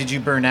 like, when did you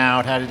burn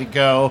out, how did it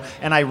go,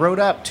 and I wrote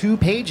up 2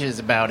 pages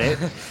about it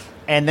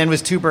and then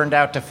was too burned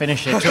out to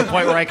finish it to a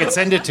point where I could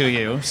send it to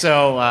you.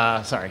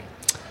 So, sorry.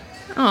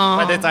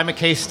 Aww. But I'm a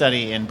case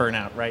study in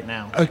burnout right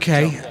now.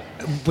 Okay. So.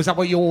 Was that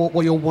what your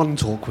one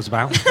talk was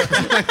about?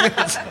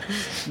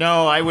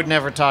 No, I would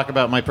never talk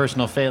about my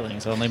personal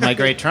failings, only my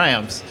great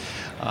triumphs.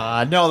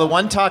 No, the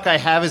one talk I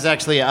have is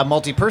actually a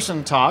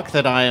multi-person talk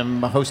that I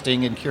am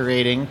hosting and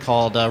curating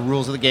called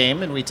Rules of the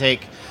Game, and we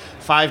take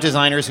 5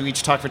 designers who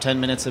each talk for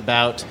 10 minutes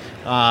about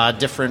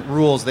different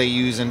rules they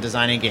use in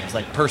designing games,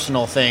 like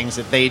personal things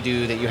that they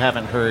do that you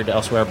haven't heard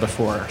elsewhere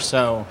before.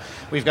 So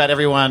we've got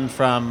everyone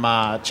from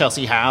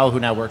Chelsea Howe,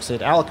 who now works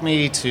at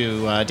Alchemy,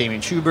 to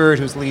Damien Schubert,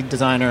 who's the lead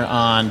designer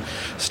on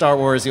Star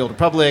Wars: The Old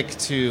Republic,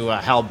 to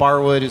Hal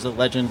Barwood, who's a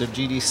legend of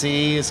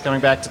GDC, is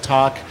coming back to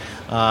talk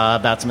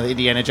about some of the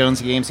Indiana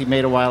Jones games he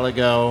made a while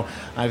ago.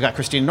 I've got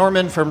Christine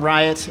Norman from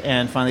Riot,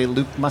 and finally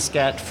Luke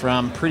Muscat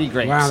from Pretty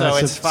Great. Wow, so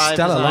that's it's 5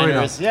 stellar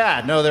designers. lineup.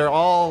 Yeah, no, they're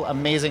all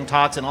amazing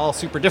talks and all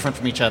super different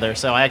from each other.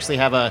 So I actually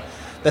have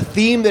the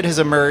theme that has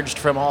emerged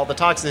from all the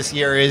talks this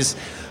year is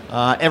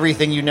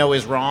everything you know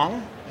is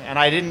wrong. And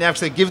I didn't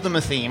actually give them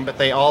a theme, but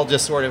they all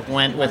just sort of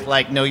went with,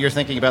 like, no, you're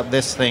thinking about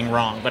this thing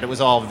wrong. But it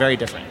was all very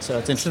different. So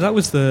it's interesting.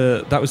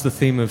 So that was the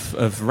theme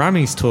of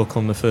Rami's talk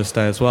on the first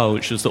day as well,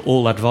 which was that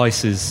all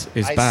advice is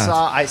bad.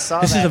 I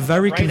saw this that is a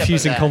very right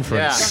confusing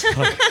conference.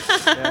 Yeah.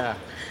 Yeah.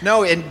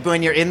 No, and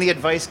when you're in the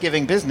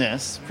advice-giving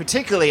business,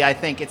 particularly, I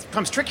think it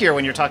becomes trickier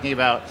when you're talking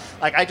about,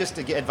 like, I just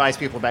advise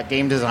people about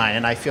game design,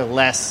 and I feel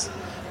less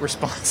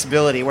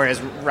responsibility,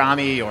 whereas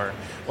Rami or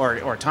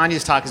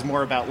Tanya's talk is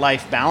more about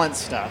life balance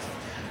stuff.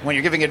 When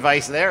you're giving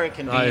advice there, it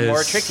can be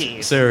more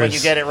tricky. Serious. When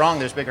you get it wrong,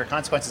 there's bigger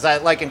consequences.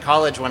 Like in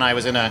college, when I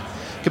was in a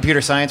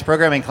computer science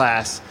programming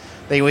class,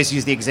 they always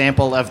use the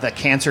example of the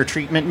cancer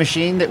treatment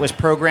machine that was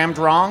programmed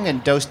wrong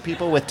and dosed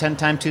people with 10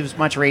 times too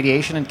much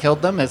radiation and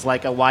killed them as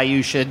like a why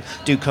you should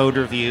do code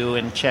review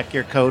and check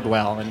your code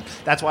well. And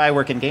that's why I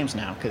work in games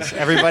now, because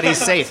everybody's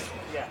safe.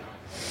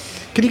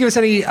 Can you give us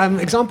any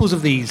examples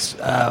of these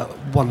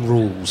one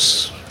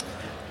rules?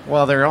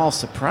 Well, they're all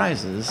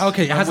surprises.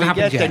 Okay, it hasn't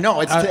happened yet.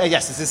 No,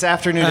 yes, it's this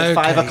afternoon at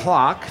 5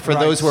 o'clock for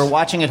those who are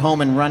watching at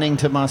home and running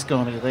to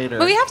Moscone later.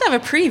 But we have to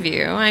have a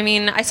preview. I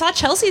mean, I saw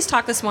Chelsea's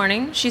talk this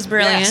morning. She's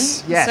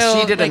brilliant. Yes, so,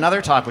 she did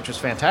another talk, which was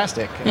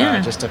fantastic,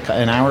 just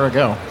an hour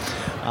ago.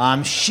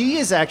 She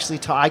is actually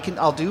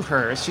I'll do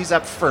hers. She's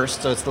up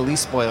first, so it's the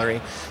least spoilery.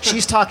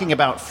 She's talking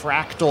about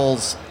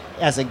fractals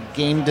as a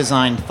game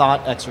design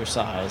thought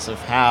exercise of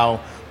how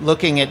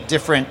looking at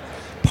different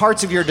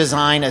parts of your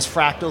design as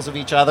fractals of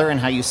each other and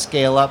how you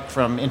scale up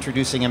from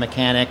introducing a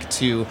mechanic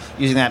to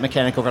using that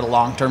mechanic over the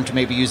long term to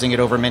maybe using it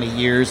over many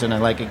years in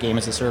like a game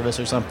as a service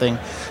or something.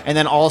 And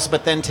then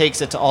but then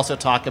takes it to also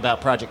talk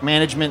about project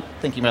management,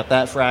 thinking about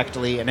that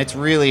fractally, and it's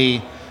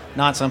really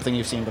not something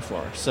you've seen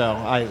before. So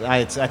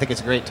I think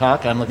it's a great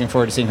talk. I'm looking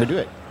forward to seeing her do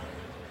it.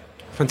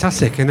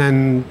 Fantastic. And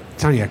then,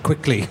 Tanya,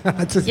 quickly,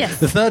 Yes.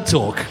 the third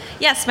talk.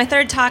 Yes, my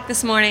third talk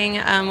this morning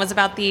was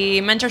about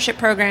the mentorship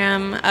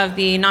program of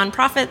the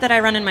nonprofit that I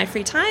run in my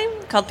free time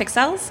called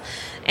Pixels,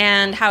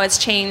 and how it's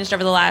changed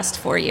over the last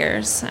 4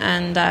 years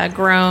and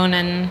grown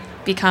and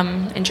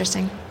become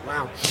interesting.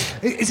 Wow.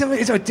 Is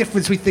there a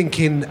difference we think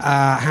in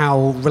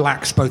how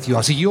relaxed both you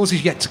are? So yours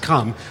is yet to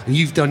come, and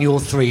you've done your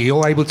 3.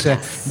 You're able to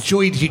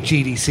enjoy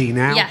GDC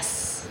now.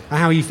 Yes.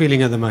 How are you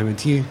feeling at the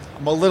moment?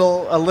 I'm a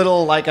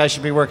little like I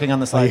should be working on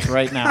the slides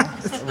right now.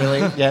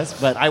 Really, yes.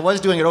 But I was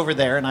doing it over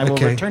there, and I will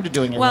return to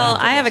doing it. Well,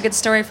 I have a good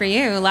story for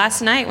you.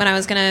 Last night, when I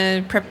was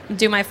going to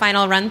do my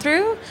final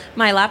run-through,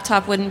 my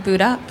laptop wouldn't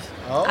boot up.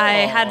 Oh.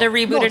 I had to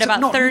reboot it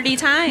about 30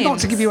 times. Not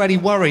to give you any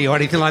worry or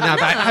anything like that,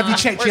 but have you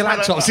checked your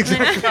laptops?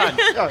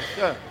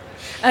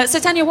 So,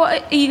 Tanya,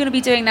 what are you going to be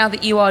doing now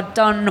that you are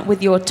done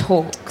with your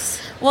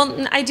talks?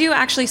 Well, I do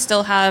actually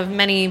still have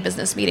many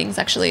business meetings,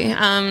 actually.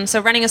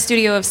 So running a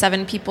studio of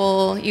 7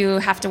 people, you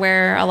have to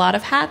wear a lot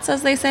of hats,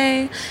 as they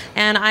say.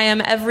 And I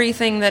am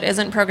everything that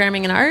isn't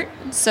programming and art.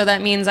 So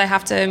that means I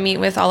have to meet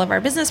with all of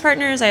our business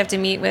partners. I have to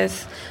meet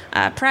with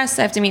press.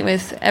 I have to meet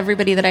with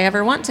everybody that I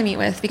ever want to meet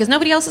with because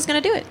nobody else is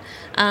going to do it.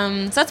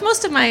 So that's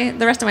most of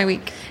the rest of my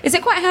week. Is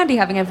it quite handy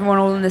having everyone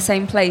all in the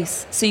same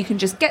place so you can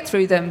just get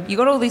through them? You've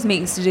got all these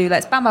meetings to do.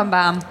 Let's bam, bam,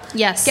 bam.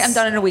 Yes. Get them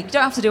done in a week. You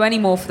don't have to do any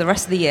more for the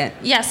rest of the year.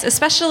 Yes,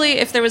 especially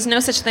if there was no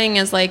such thing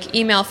as like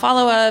email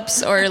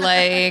follow-ups or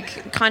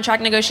like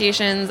contract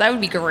negotiations. That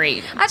would be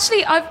great.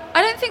 Actually,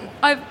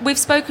 we've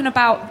spoken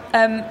about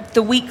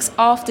the weeks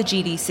after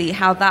GDC,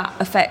 how that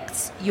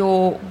affects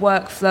your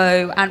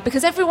workflow, and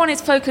because everyone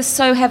is focused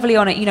so heavily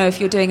on it. You know, if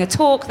you're doing a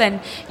talk, then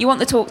you want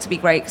the talk to be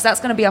great because that's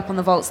going to be up on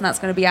the vaults and that's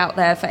going to be out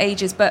there for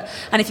ages.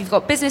 And if you've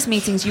got business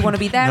meetings, you want to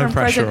be there and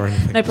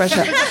present. No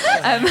pressure.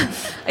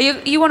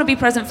 You want to be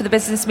present for the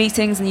business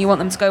meetings and you want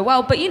them to go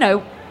well. But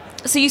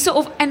so you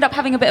sort of end up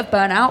having a bit of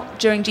burnout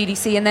during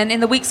GDC, and then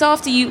in the weeks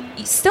after, you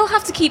still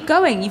have to keep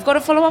going. You've got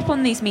to follow up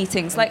on these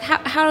meetings. Like,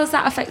 how has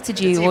that affected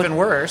you? It's even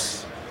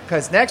worse.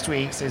 Because next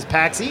week's is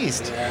PAX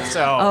East.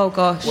 So oh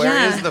gosh,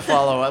 where is the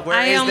follow-up?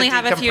 I only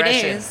have a few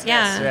days.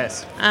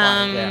 Yes.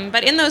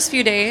 But in those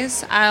few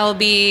days, I'll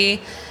be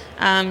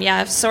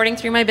sorting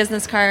through my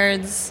business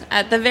cards.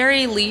 At the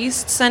very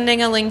least,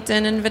 sending a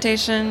LinkedIn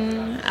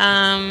invitation,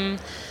 and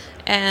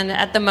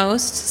at the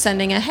most,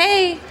 sending a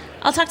hey.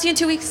 I'll talk to you in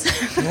 2 weeks.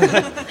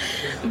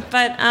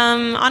 But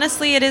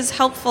honestly, it is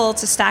helpful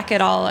to stack it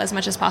all as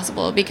much as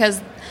possible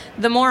because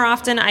the more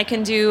often I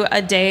can do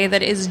a day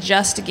that is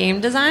just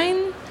game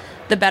design,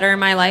 the better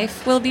my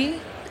life will be.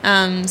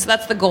 So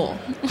that's the goal.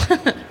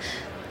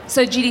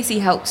 So GDC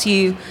helps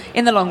you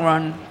in the long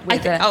run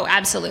with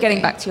absolutely.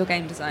 Getting back to your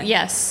game design.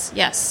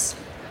 Yes.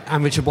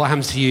 And Richard, what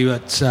happens to you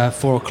at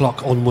 4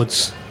 o'clock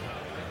onwards?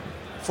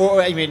 Well,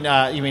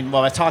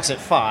 it talks at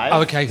 5.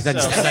 Oh, okay, then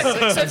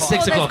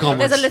 6 o'clock onwards.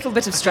 There's a little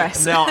bit of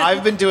stress. No,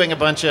 I've been doing a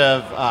bunch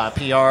of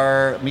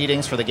PR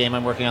meetings for the game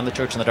I'm working on, The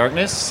Church in the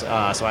Darkness.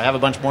 So I have a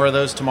bunch more of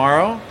those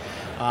tomorrow.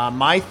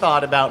 My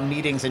thought about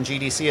meetings in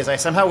GDC is I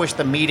somehow wish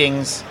the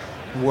meetings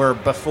were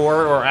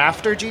before or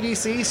after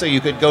GDC, so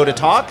you could go to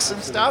talks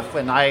and stuff.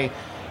 And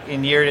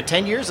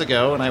 10 years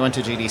ago, when I went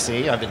to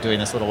GDC, I've been doing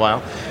this a little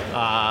while,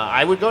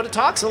 I would go to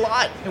talks a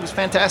lot. It was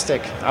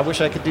fantastic. I wish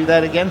I could do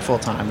that again full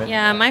time.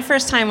 Yeah, my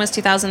first time was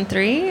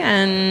 2003,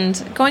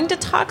 and going to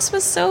talks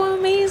was so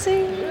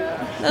amazing.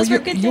 Those were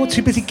good days. You're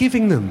too busy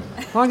giving them,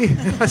 aren't you?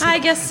 I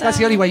guess so. That's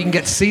the only way you can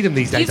get to see them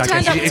these days. You've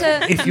turned up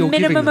to if you're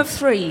minimum of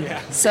 3,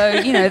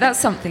 so that's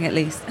something at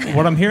least.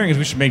 What I'm hearing is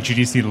we should make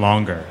GDC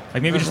longer,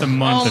 like maybe just a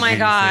month. Oh my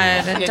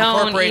God! Don't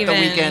incorporate even.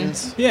 the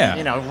weekends.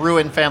 Yeah.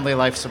 Ruin family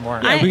life some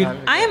more.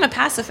 I am a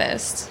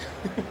pacifist.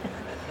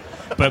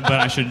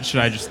 But should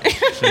I just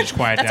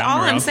quiet down? That's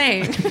all I'm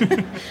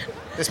saying.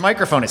 This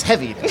microphone is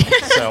heavy,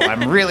 so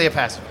I'm really a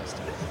pacifist.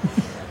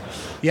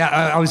 Yeah,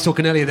 I was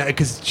talking earlier that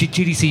because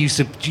GDC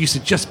used to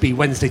just be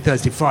Wednesday,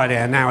 Thursday, Friday,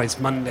 and now it's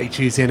Monday,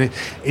 Tuesday, and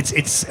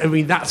it's. I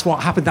mean, that's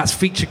what happened. That's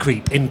feature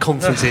creep in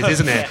conferences,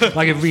 isn't it?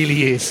 Like it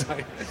really is.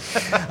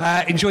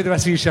 Enjoy the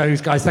rest of your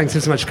shows, guys.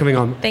 Thanks so much for coming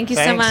on. Thank you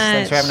so much.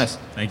 Thanks for having us.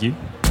 Thank you.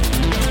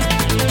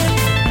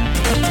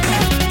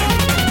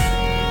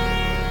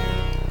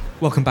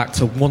 Welcome back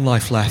to One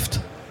Life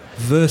Left,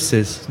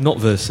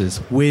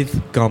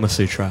 with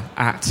Gamasutra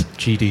at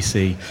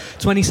GDC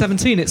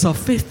 2017. It's our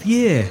 5th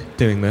year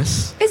doing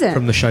this. Is it?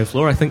 From the show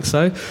floor, I think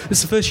so. This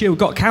is the first year we've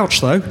got a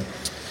couch, though.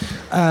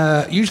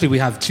 Usually we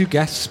have 2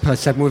 guests per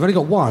segment. We've only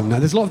got 1.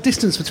 There's a lot of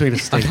distance between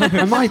us, Steve.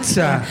 I might...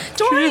 Why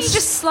don't you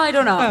just slide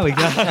on up? There we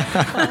go.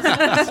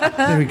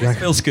 There we go.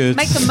 Feels good.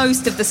 Make the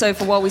most of the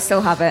sofa while we still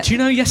have it. Do you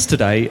know,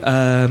 yesterday,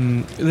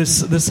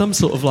 there's some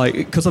sort of like...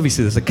 Because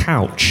obviously there's a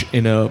couch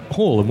in a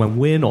hall, and when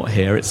we're not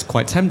here, it's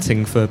quite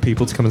tempting for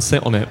people to come and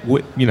sit on it,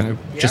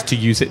 just to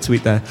use it to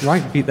eat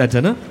their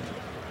dinner.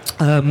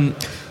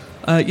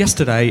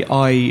 Yesterday,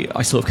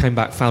 I sort of came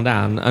back, found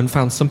Anne, and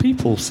found some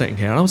people sitting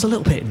here, and I was a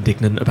little bit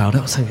indignant about it.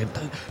 I was thinking,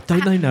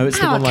 don't they know it's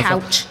the one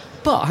couch?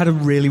 But I had a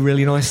really,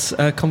 really nice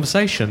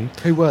conversation.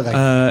 Who were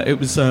they? It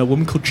was a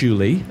woman called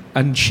Julie,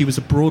 and she was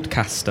a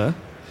broadcaster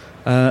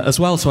as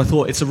well, so I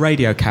thought it's a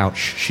radio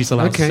couch. She's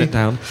allowed to sit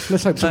down.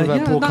 Let's hope some of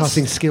her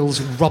broadcasting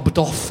skills rubbed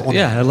off on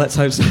her. Let's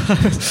hope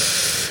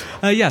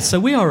so. So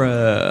we are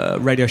a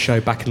radio show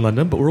back in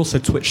London, but we're also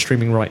Twitch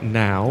streaming right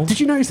now. Did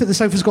you notice that the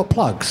sofa's got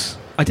plugs?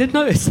 I did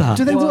notice that.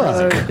 Do they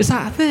work? Is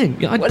that a thing?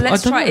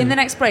 Let's try it. In the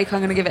next break,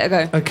 I'm going to give it a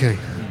go. Okay.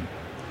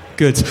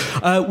 Good.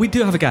 We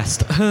do have a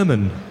guest,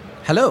 Herman.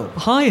 Hello.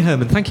 Hi,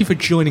 Herman. Thank you for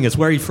joining us.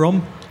 Where are you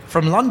from?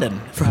 From London.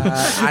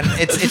 And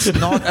it's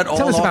not at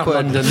all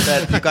awkward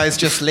that you guys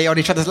just lay on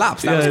each other's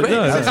laps. That was great.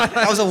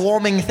 That was a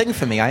warming thing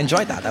for me. I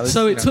enjoyed that.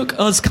 It took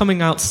us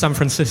coming out to San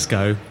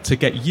Francisco to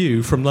get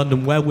you from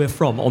London, where we're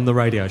from, on the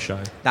radio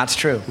show. That's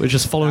true. We're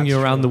just following you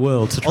around the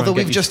world to try. Although and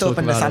get we've just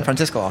opened a San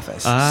Francisco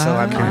office, so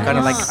I'm kind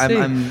of like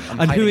I'm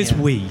and who is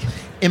we?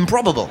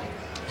 Improbable.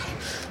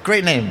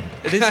 Great name.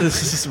 It is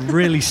this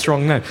really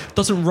strong name.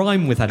 Doesn't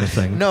rhyme with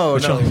anything. No.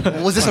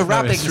 Was this a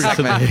rapping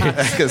segment?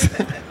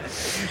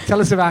 Tell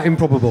us about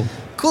Improbable.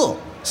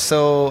 Cool.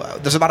 So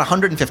there's about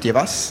 150 of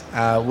us.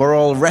 We're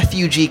all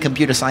refugee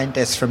computer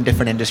scientists from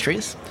different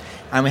industries.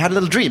 And we had a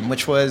little dream,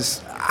 which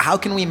was, how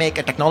can we make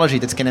a technology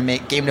that's going to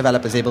make game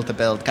developers able to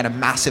build kind of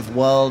massive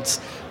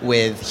worlds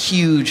with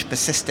huge,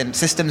 persistent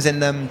systems in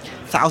them,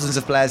 thousands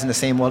of players in the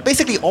same world.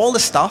 Basically, all the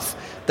stuff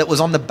that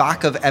was on the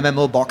back of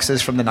MMO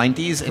boxes from the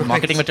 90s in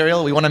marketing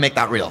material, we want to make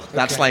that real.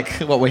 That's like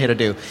what we're here to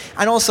do.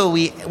 And also,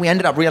 we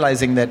ended up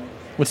realizing that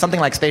with something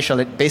like Spatial,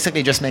 it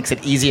basically just makes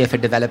it easier for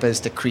developers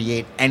to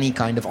create any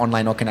kind of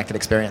online or connected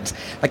experience.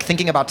 Like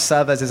thinking about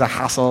servers is a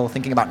hassle,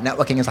 thinking about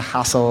networking is a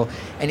hassle,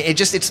 and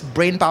it's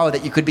brain power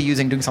that you could be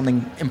using doing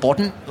something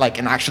important, like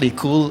and actually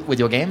cool with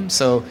your game.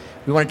 So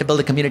we wanted to build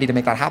a community to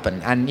make that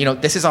happen. And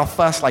this is our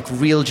first like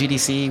real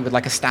GDC with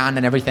like a stand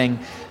and everything.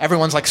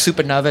 Everyone's like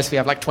super nervous. We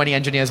have like 20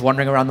 engineers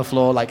wandering around the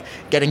floor, like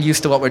getting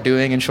used to what we're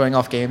doing and showing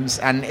off games.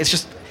 And it's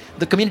just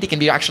the community can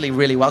be actually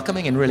really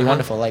welcoming and really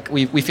wonderful. Like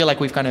we feel like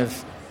we've kind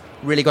of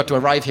really got to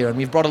arrive here, and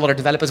we've brought a lot of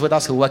developers with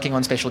us who are working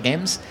on Spatial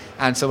games,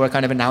 and so we're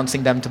kind of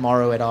announcing them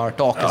tomorrow at our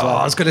talk as well.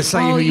 I was going to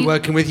say who you're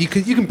working with. You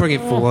can bring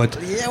it forward.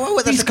 Yeah, well,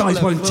 these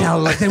guys won't tell.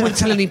 Like they won't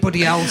tell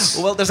anybody else.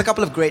 Well, there's a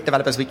couple of great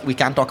developers we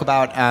can talk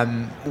about.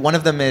 One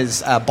of them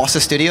is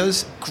Bossa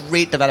Studios,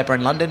 great developer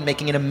in London,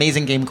 making an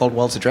amazing game called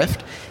Worlds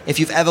Adrift.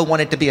 If you've ever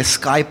wanted to be a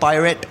sky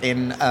pirate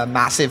in a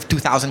massive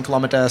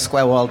 2,000-kilometer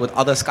square world with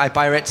other sky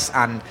pirates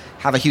and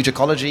have a huge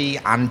ecology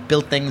and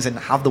build things and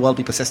have the world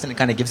be persistent, it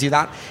kind of gives you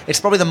that. It's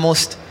probably the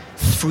most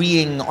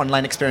freeing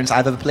online experience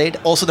I've ever played.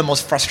 Also the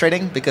most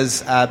frustrating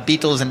because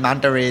Beetles and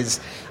manta rays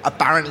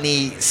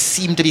apparently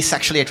seem to be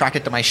sexually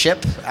attracted to my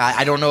ship.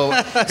 I don't know,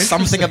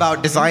 something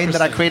about design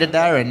that I created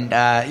there, and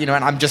and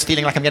I'm just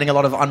feeling like I'm getting a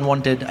lot of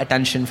unwanted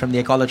attention from the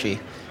ecology.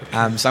 So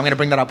I'm going to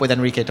bring that up with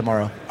Enrique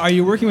tomorrow. Are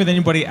you working with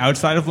anybody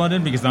outside of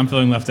London? Because I'm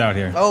feeling left out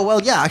here. Oh,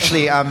 well, yeah,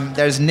 actually,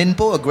 there's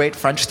Ninpo, a great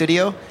French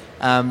studio.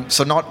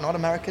 So not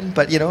American,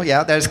 but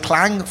there's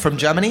Clang from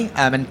Germany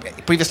and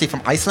previously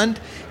from Iceland.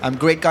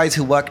 Great guys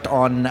who worked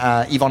on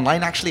EVE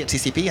Online actually at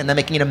CCP, and they're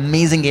making an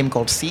amazing game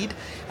called Seed.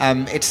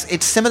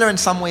 It's similar in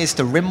some ways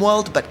to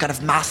RimWorld, but kind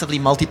of massively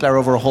multiplayer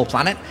over a whole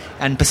planet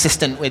and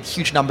persistent with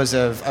huge numbers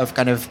of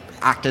kind of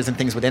actors and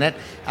things within it.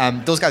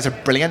 Those guys are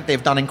brilliant.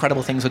 They've done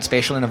incredible things with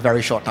Spatial in a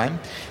very short time.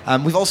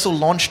 We've also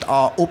launched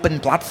our open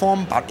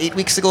platform about 8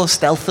 weeks ago,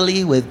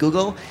 stealthily with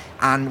Google.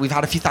 And we've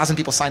had a few thousand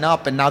people sign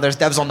up, and now there's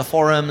devs on the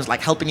forums,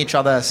 like helping each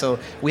other. So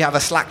we have a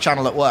Slack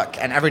channel at work,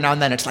 and every now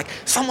and then it's like,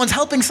 someone's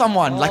helping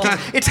someone. Like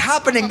it's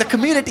happening, the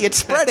community, it's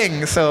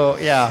spreading. So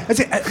yeah.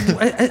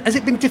 Has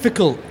it been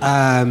difficult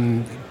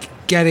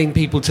getting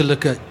people to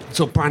look at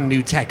sort of brand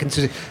new tech and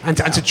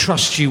to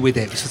trust you with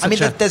it? I mean,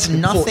 there's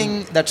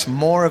nothing that's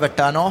more of a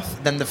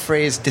turn-off than the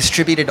phrase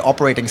distributed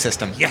operating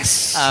system.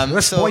 Yes,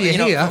 that's why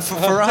you're here.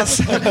 For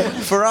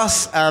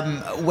us,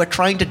 we're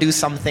trying to do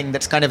something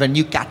that's kind of a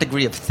new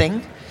category of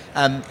thing.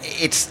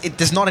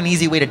 There's not an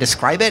easy way to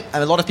describe it.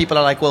 A lot of people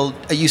are like, well,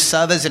 are you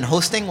servers and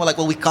hosting? We're like,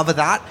 well, we cover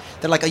that.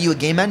 They're like, are you a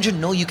game engine?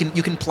 No, you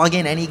can plug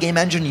in any game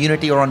engine,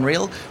 Unity or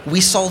Unreal.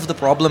 We solve the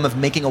problem of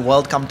making a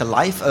world come to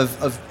life,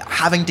 of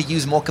having to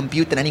use more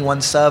compute than any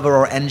one server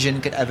or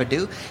engine could ever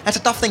do. That's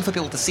a tough thing for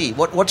people to see.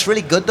 What's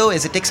really good, though,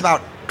 is it takes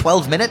about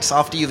 12 minutes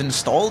after you've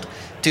installed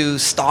to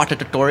start a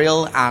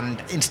tutorial and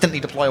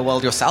instantly deploy a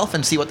world yourself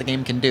and see what the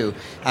game can do.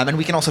 And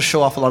we can also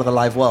show off a lot of the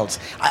live worlds.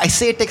 I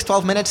say it takes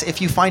 12 minutes.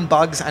 If you find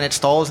bugs and it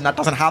stalls and that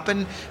doesn't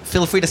happen,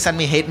 feel free to send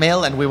me hate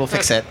mail and we will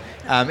fix it.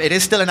 It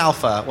is still an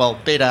alpha, well,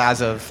 beta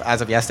as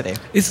of yesterday.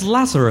 Is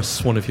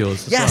Lazarus one of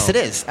yours as Yes, well? it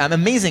is.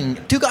 Amazing.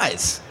 2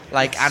 guys.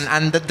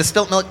 And the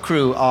Spilt Milk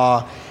crew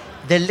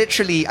they're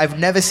literally, I've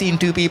never seen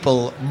 2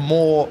 people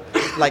more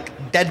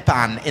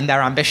deadpan in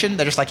their ambition.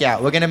 They're just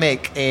we're going to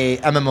make a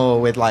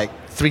MMO with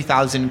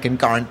 3,000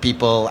 concurrent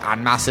people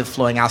and massive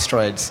flowing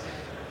asteroids.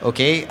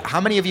 Okay,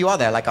 how many of you are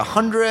there?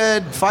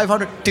 100,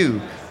 500,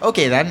 2.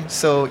 Okay then,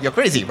 so you're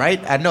crazy,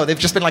 right? And no, they've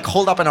just been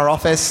holed up in our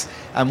office.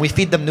 We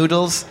feed them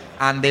noodles,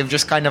 and they've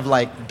just kind of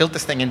built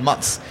this thing in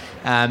months,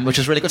 which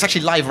is really good. It's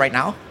actually live right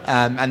now,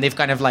 and they've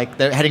kind of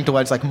they're heading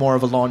towards more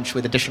of a launch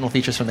with additional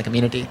features from the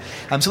community.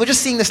 So we're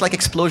just seeing this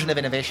explosion of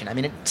innovation. I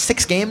mean,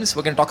 6 games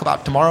we're going to talk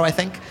about tomorrow, I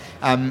think,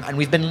 and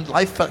we've been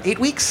live for 8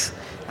 weeks.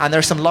 And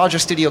there's some larger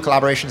studio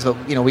collaborations, but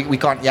we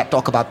can't yet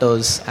talk about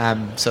those.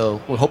 So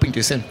we're hoping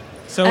to soon.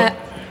 So,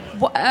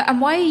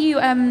 and why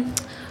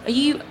are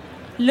you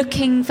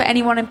looking for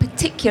anyone in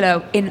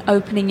particular in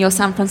opening your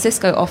San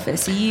Francisco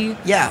office? Are you?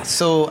 Yeah.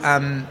 So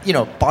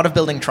part of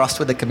building trust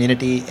with the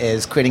community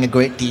is creating a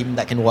great team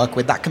that can work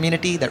with that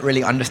community, that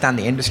really understand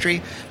the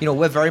industry.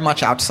 We're very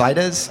much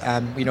outsiders.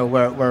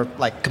 We're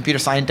computer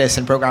scientists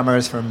and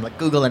programmers from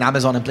Google and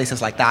Amazon and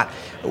places like that.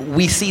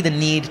 We see the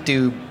need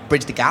to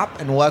bridge the gap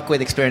and work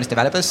with experienced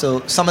developers.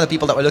 So some of the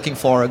people that we're looking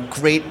for are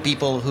great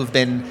people who've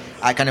been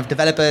kind of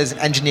developers,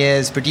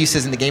 engineers,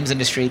 producers in the games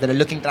industry that are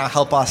looking to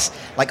help us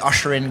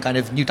usher in kind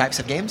of new types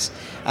of games.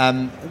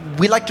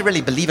 We like to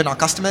really believe in our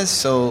customers.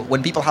 So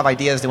when people have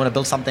ideas, they want to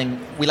build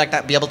something, we like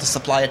to be able to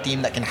supply a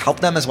team that can help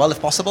them as well if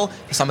possible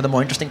for some of the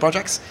more interesting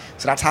projects.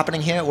 So that's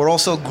happening here. We're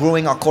also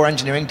growing our core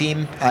engineering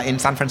team in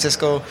San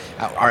Francisco.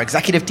 Our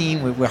executive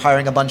team, we're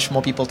hiring a bunch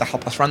more people to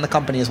help us run the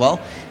company as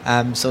well.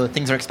 So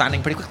things are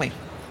expanding pretty quickly.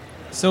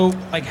 So,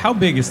 how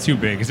big is too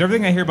big? Because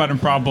everything I hear about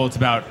Improbable, it's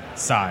about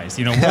size.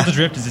 World of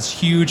Drift is this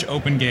huge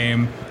open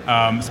game.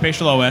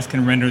 Spatial OS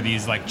can render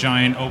these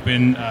giant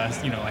open,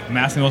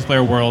 massive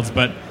multiplayer worlds.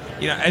 But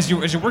as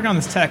you're working on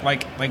this tech,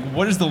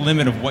 what is the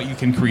limit of what you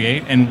can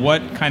create, and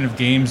what kind of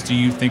games do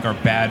you think are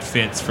bad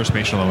fits for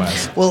Spatial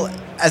OS? Well,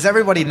 as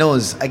everybody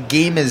knows, a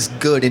game is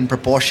good in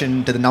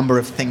proportion to the number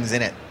of things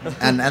in it.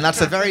 And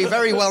that's a very,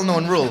 very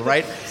well-known rule,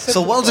 right?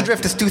 So Worlds of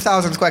Drift is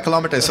 2,000 square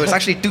kilometers, so it's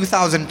actually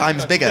 2,000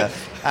 times bigger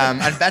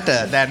and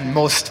better than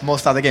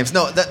most other games.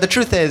 No, the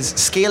truth is,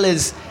 scale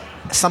is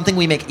something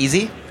we make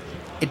easy.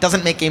 It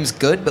doesn't make games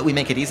good, but we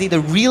make it easy. The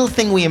real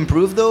thing we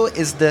improve, though,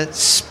 is the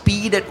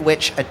speed at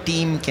which a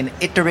team can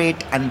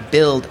iterate and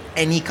build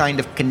any kind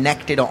of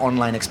connected or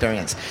online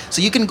experience. So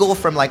you can go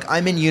from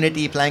I'm in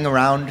Unity playing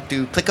around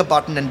to click a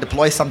button and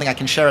deploy something. I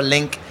can share a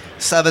link.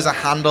 Servers are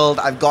handled.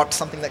 I've got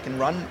something that can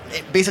run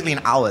basically in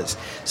hours.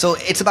 So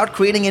it's about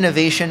creating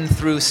innovation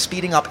through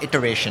speeding up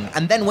iteration.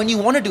 And then when you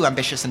want to do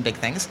ambitious and big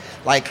things,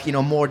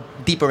 more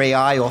deeper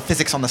AI or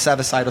physics on the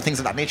server side or things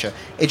of that nature,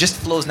 it just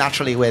flows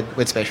naturally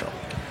with Spatial.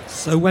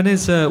 So when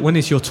is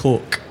your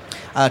talk?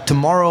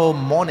 Tomorrow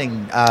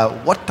morning.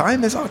 What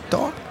time is our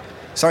talk?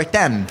 Sorry,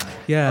 10.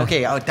 Yeah.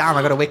 Okay. Oh, damn!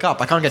 I got to wake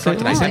up. I can't get to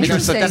tonight.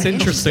 It's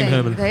interesting,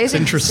 Herman. It's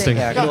interesting.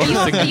 Are you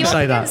up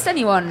against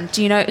anyone?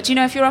 Do you know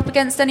if you're up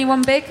against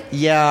anyone big?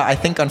 Yeah, I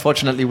think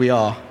unfortunately we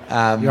are.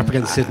 You're up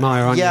against Sid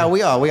Meier, aren't you? Yeah,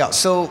 we are.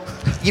 So,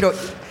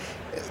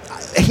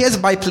 here's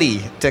my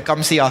plea to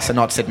come see us and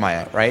not Sid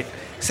Meier, right?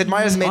 Sid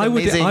Meier's made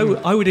amazing...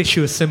 I would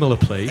issue a similar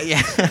plea,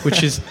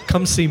 which is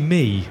come see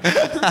me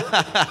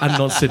and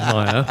not Sid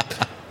Meier.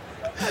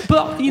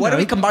 But why don't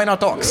we combine our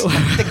talks?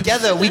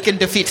 Together we can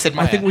defeat Sid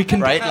Meier. I think we can,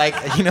 right? I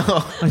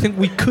think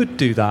we could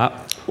do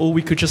that, or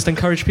we could just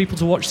encourage people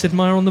to watch Sid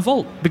Meier on the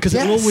Vault, because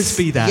it'll always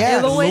be there.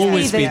 Yes. It'll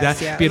always be there.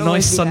 Yeah. Be a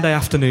nice Sunday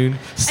afternoon,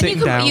 sitting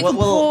down. You can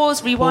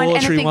pause, rewind,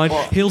 anything. Rewind.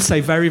 He'll say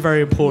very,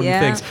 very important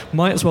things.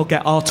 Might as well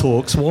get our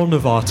talks, one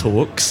of our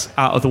talks,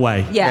 out of the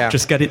way. Yeah.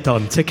 Just get it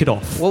done. Tick it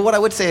off. Well, what I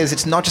would say is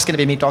it's not just going to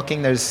be me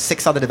talking. There's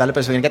 6 other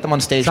developers. We're going to get them on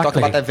stage, talk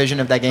about their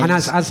vision of their game. And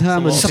as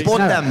Herman... Support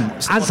them.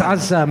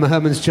 As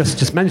Herman's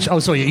just mentioned... Oh,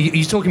 sorry,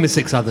 you're talking with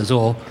 6 others,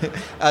 or...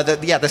 the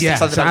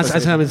 6 other developers.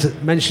 As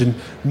Herman's mentioned,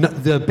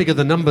 the bigger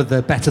the number,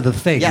 the better the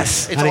thing.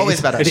 Yes, it's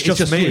always better. It's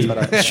just me.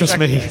 It's just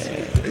me.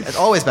 It's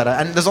always better.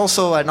 And there's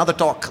also another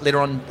talk later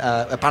on,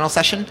 a panel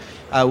session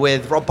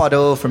with Rob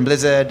Pardo from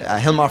Blizzard,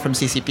 Hilmar from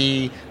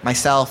CCP,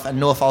 myself, and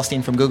Noah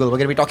Falstein from Google. We're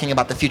going to be talking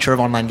about the future of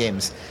online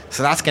games.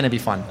 So that's going to be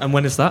fun. And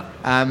when is that?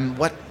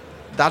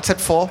 That's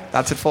at 4.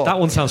 That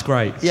one sounds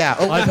great. Yeah.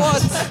 Oh,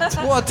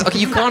 what? Okay,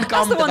 you can't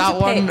come to that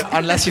one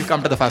unless you've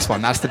come to the first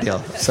one. That's the deal.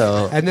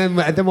 So. And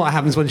then what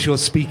happens once your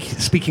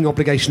speaking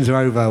obligations are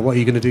over? What are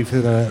you going to do for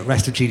the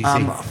rest of GDC?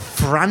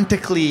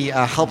 frantically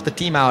help the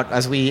team out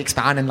as we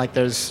expand, and like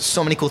there's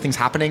so many cool things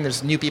happening.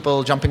 There's new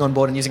people jumping on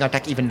board and using our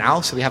tech even now,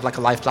 so we have like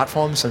a live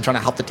platform, so I'm trying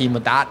to help the team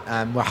with that.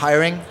 We're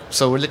hiring,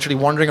 so we're literally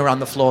wandering around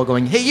the floor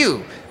going, hey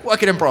you,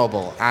 work at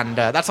Improbable, and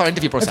that's our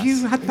interview process. Have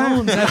you had that? No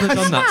one's ever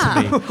done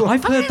that to me.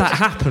 I've heard that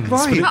happens.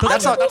 Right. But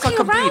That's not complete.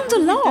 Around a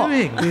lot.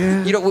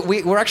 Yeah. You know,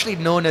 we're actually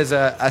known as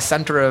a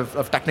center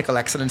of technical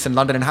excellence in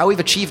London, and how we've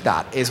achieved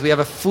that is we have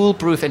a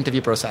foolproof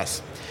interview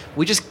process.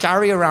 We just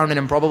carry around an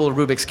improbable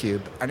Rubik's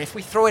Cube, and if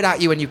we throw it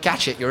at you and you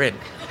catch it, you're in.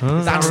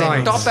 That's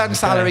right. it. Top end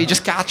salary,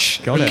 just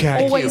catch. Got it.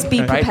 Rubik's Always Cube, be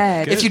right?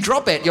 prepared. If you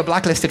drop it, you're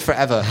blacklisted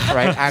forever,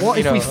 right? And, What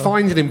you if we know,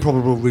 find an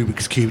improbable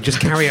Rubik's Cube, just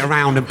carry it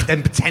around and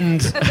then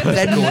pretend we've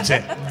got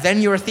it?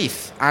 then you're a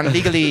thief, and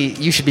legally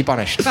you should be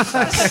punished.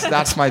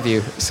 That's my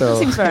view. So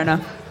Seems fair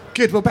enough.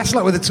 Good. Well, best of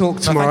luck with the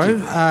talk tomorrow.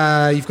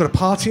 You've got a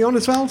party on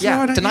as well tomorrow,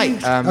 yeah, don't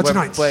tonight. you?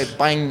 Tonight. We're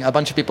buying a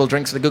bunch of people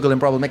drinks with the Google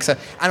Improbable Mixer.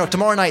 I know,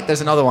 tomorrow night there's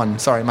another one.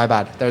 Sorry, my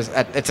bad. It's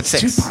at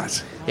 6. Two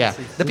parts. Yeah.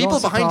 The people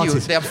Lots of behind you,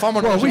 parties. they have far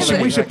more Well, we knowledge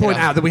than should point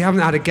out that we haven't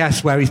had a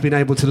guest where he's been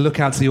able to look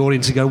out to the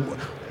audience and go,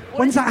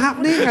 when's that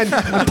happening? And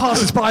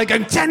passers by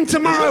going, 10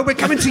 tomorrow, we're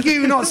coming to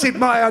you, not Sid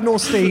Meier nor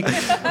Steve.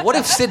 What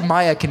if Sid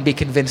Meier can be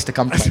convinced to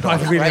come to my I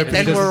talk, really right? hope he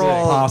Then doesn't we're walk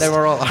all, past. then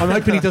we're all. I'm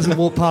hoping he doesn't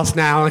walk past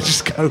now and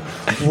just go,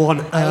 what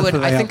on earth are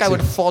they I think up I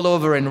would to? fall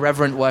over in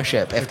reverent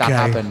worship if that Okay.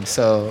 happened.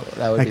 So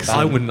that would be Excellent.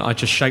 I bad. wouldn't. I'd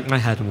just shake my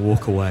head and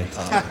walk away.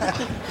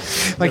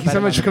 Thank you so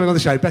much for coming on the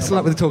show. Best of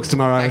luck with the talks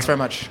tomorrow. Thanks very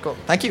much. Cool.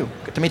 Thank you.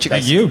 Good to meet you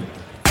guys. Thank you.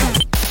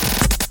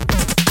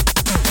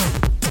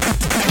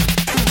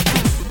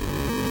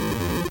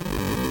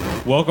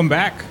 Welcome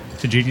back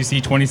to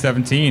GDC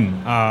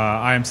 2017.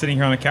 I am sitting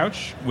here on the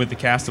couch with the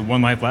cast of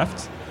One Life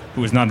Left,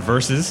 who is not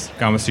versus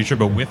Gamasutra,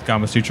 but with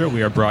Gamasutra.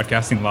 We are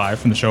broadcasting live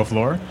from the show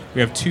floor. We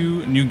have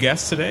 2 new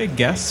guests today.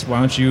 Guests, why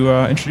don't you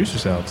introduce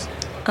yourselves?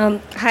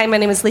 Hi, my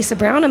name is Lisa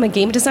Brown. I'm a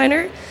game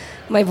designer.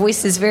 My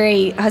voice is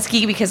very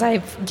husky because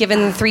I've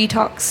given 3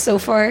 talks so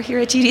far here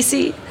at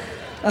GDC.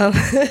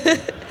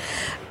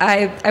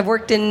 I've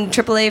worked in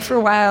AAA for a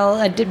while.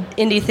 I did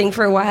indie thing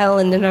for a while,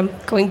 and then I'm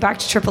going back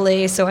to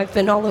AAA, so I've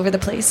been all over the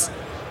place.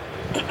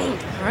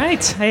 All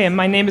right. Hey,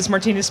 my name is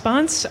Martina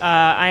Spans.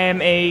 I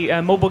am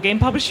a mobile game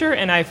publisher,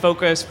 and I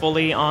focus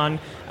fully on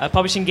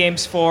publishing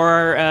games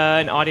for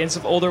an audience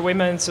of older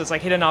women. So it's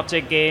like hidden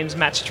object games,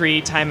 match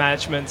 3, time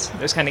management,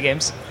 those kind of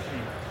games.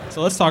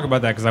 So let's talk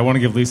about that, because I want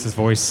to give Lisa's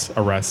voice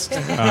a rest.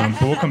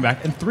 But we'll come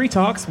back. And 3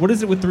 talks? What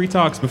is it with 3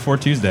 talks before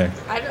Tuesday?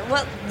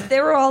 Well,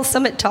 they were all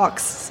Summit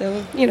talks,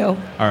 so, you know.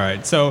 All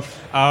right. So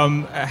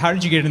how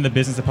did you get into the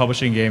business of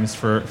publishing games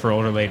for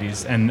older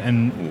ladies?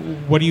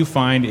 And what do you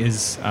find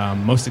is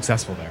most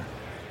successful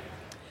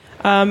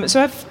there?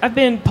 So I've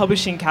been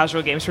publishing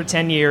casual games for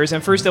 10 years,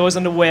 and first I was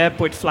on the web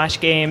with Flash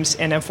Games,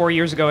 and then 4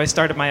 years ago I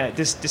started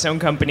this own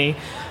company.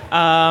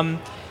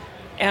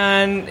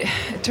 And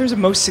in terms of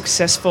most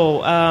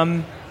successful,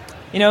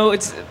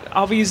 it's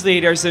obviously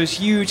there's those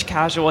huge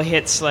casual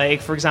hits, like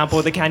for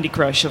example the Candy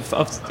Crush of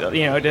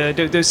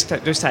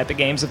those type of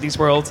games of these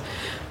worlds.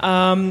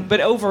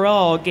 But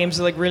overall, games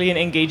are like really an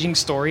engaging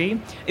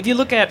story. If you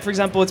look at, for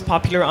example, what's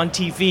popular on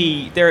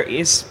TV, there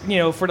is,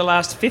 for the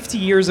last 50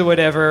 years or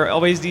whatever,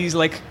 always these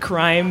like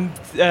crime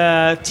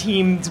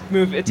themed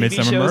TV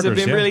Midsummer shows have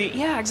Murders, been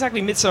really,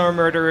 exactly, Midsummer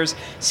Murders,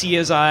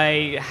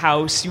 CSI,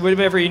 House,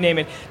 whatever you name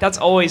it. That's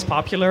always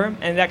popular,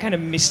 and that kind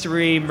of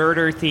mystery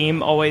murder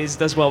theme always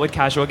does well with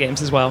casual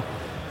games as well.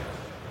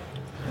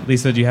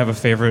 Lisa, do you have a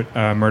favorite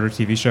murder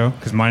TV show?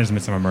 Because mine is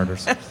Midsummer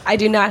Murders. I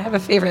do not have a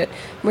favorite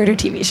murder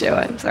TV show,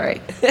 I'm sorry.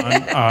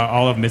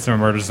 All of Midsummer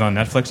Murders is on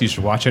Netflix. You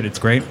should watch it. It's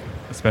great,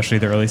 especially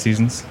the early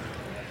seasons.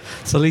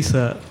 So,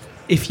 Lisa,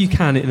 if you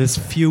can, in as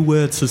few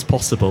words as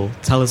possible,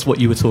 tell us what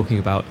you were talking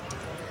about.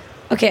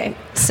 Okay,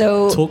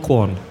 so... Talk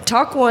 1.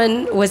 Talk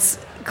 1 was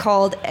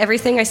called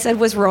Everything I Said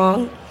Was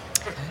Wrong.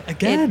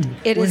 Again,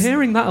 It we're is-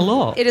 hearing that a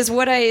lot. It is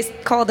what I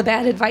call the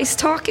bad advice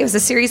talk. It was a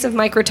series of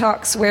micro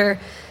talks where,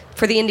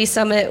 for the Indie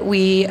Summit,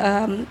 we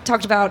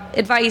talked about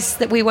advice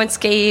that we once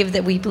gave,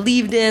 that we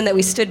believed in, that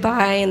we stood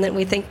by, and that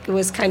we think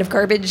was kind of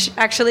garbage,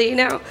 actually,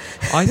 now.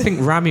 I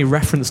think Rami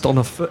referenced on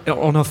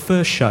our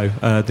first show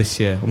this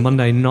year, on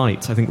Monday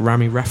night, I think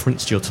Rami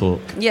referenced your talk.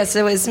 Yes,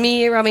 it was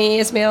me, Rami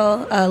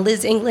Ismail,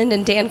 Liz England,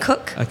 and Dan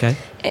Cook. Okay.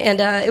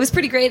 And it was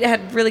pretty great. It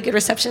had really good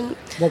reception.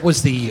 What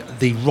was the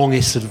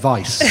wrongest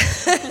advice?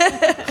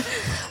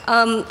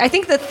 I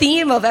think the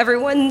theme of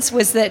everyone's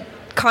was that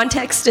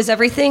context is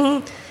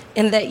everything,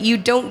 and that you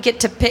don't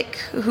get to pick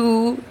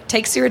who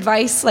takes your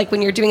advice. Like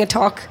when you're doing a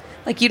talk,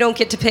 like you don't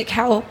get to pick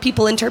how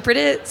people interpret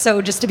it.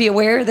 So just to be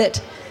aware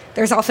that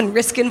there's often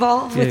risk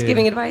involved with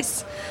giving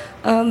advice.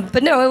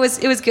 But no, it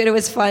was good. It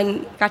was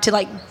fun. Got to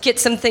like get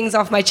some things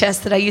off my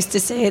chest that I used to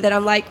say that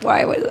I'm like,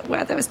 wow,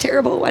 that was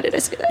terrible. Why did I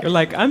say that? You're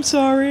like, I'm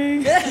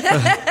sorry.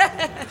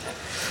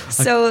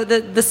 So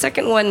the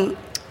second one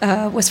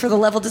was for the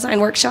level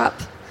design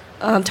workshop,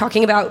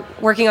 talking about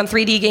working on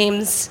 3D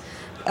games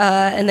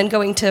and then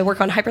going to work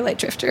on Hyperlight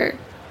Drifter.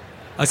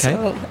 Okay.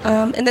 So,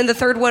 and then the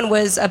third one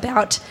was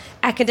about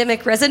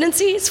academic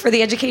residencies for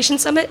the Education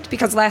Summit,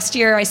 because last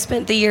year I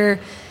spent the year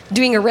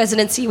doing a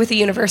residency with a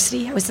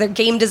university. I was their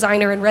game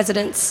designer in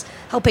residence,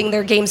 helping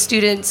their game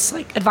students,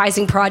 like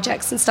advising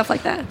projects and stuff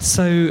like that.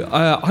 So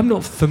I'm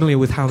not familiar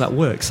with how that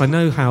works. I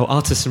know how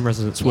artists in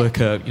residence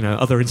work at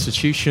other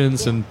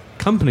institutions and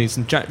companies,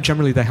 and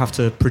generally they have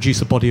to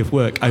produce a body of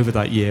work over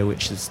that year,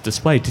 which is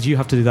displayed. Did you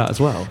have to do that as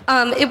well?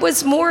 It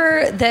was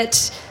more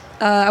that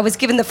I was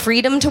given the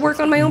freedom to work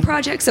on my own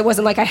projects. It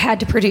wasn't like I had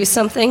to produce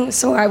something,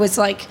 so I was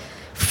like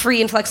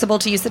free and flexible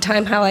to use the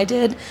time how I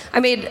did.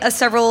 I made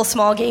several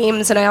small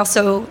games, and I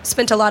also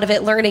spent a lot of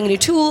it learning new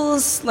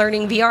tools,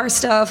 learning VR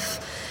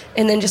stuff,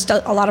 and then just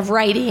a lot of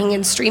writing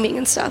and streaming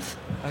and stuff.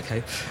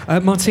 Okay.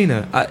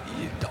 Martina,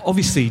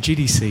 obviously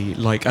GDC,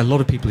 like a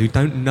lot of people who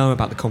don't know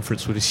about the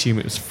conference would assume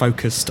it was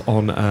focused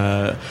on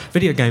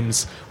video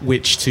games,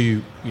 which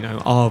to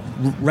our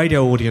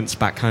radio audience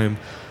back home,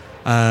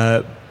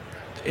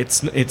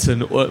 it's a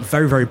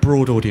very, very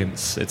broad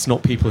audience. It's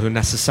not people who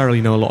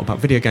necessarily know a lot about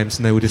video games,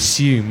 and they would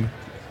assume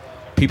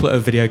people at a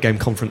video game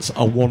conference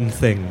are one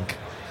thing.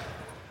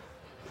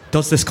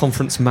 Does this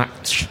conference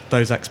match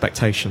those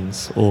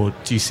expectations, or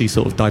do you see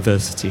sort of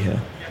diversity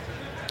here?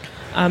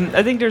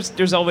 I think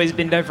there's always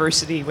been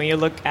diversity when you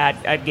look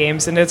at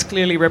games, and it's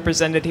clearly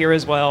represented here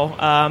as well.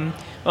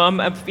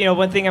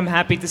 One thing I'm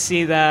happy to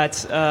see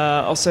that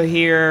also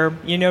here,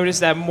 you notice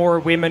that more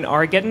women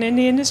are getting in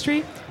the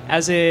industry.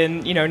 As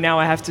in, now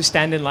I have to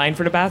stand in line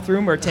for the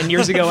bathroom, or 10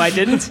 years ago I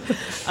didn't.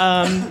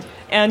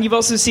 And you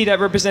also see that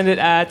represented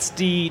at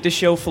the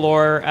show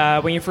floor.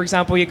 When for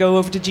example, you go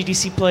over to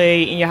GDC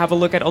Play and you have a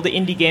look at all the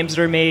indie games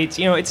that are made.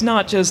 It's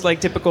not just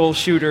like typical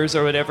shooters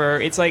or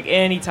whatever. It's like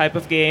any type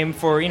of game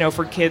for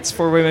kids,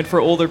 for women, for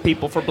older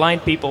people, for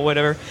blind people,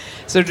 whatever.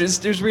 So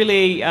there's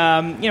really,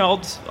 all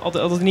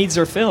the needs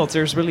are filled.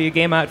 There's really a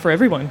game out for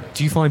everyone.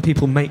 Do you find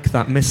people make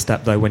that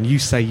misstep, though, when you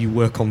say you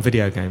work on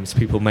video games?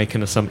 People make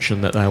an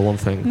assumption that they're one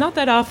thing. Not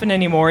that often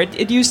anymore.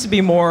 It used to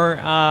be more,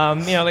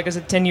 like I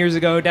said, 10 years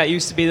ago, that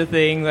used to be the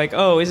thing. Like,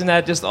 oh, isn't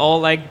that just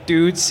all like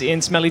dudes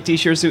in smelly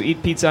t-shirts who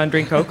eat pizza and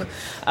drink Coke?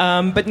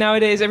 But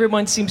nowadays,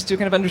 everyone seems to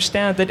kind of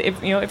understand that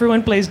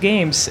everyone plays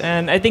games.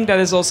 And I think that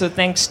is also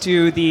thanks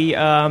to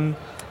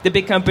the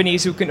big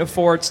companies who can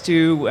afford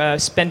to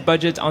spend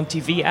budget on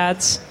TV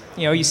ads.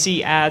 You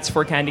see ads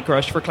for Candy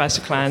Crush, for Clash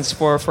of Clans,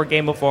 for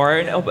Game of War,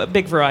 a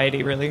big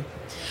variety, really.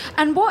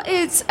 And what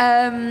is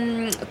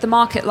the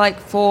market like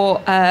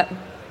for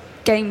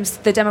games,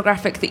 the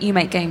demographic that you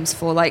make games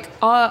for? Like,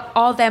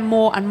 are there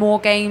more and more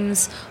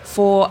games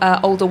for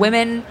older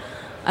women?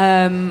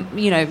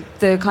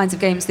 The kinds of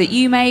games that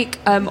you make,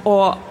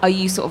 or are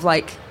you sort of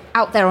like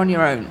out there on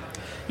your own?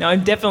 No,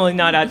 I'm definitely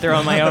not out there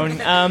on my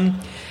own.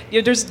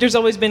 There's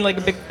always been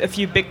like a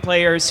few big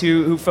players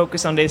who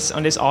focus on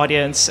this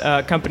audience.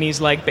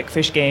 Companies like Big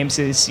Fish Games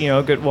is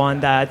a good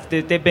one that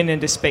they've been in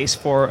this space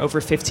for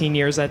over 15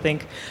 years, I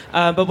think.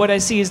 But what I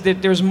see is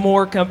that there's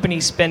more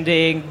companies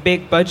spending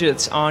big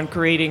budgets on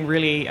creating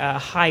really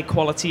high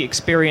quality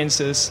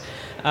experiences.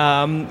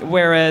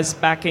 Whereas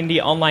back in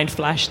the online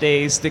flash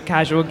days, the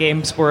casual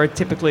games were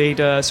typically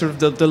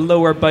the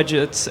lower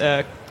budget,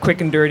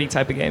 quick and dirty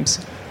type of games.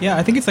 Yeah,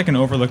 I think it's like an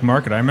overlooked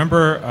market. I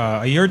remember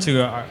a year or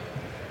two ago,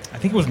 I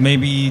think it was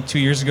maybe 2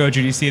 years ago at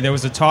GDC, there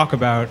was a talk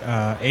about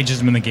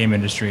ageism in the game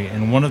industry,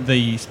 and one of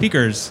the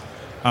speakers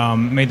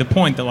made the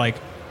point that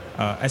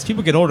as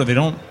people get older, they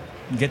don't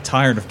get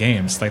tired of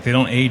games. Like, they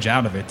don't age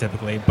out of it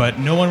typically, but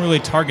no one really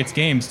targets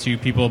games to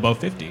people above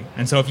 50.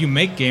 And so if you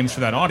make games for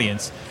that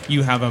audience,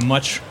 you have a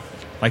much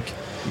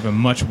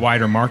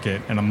wider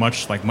market and a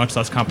much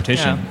less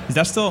competition. Yeah. Is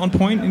that still on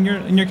point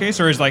in your case,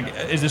 or is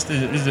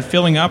it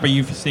filling up? Are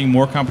you seeing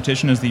more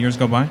competition as the years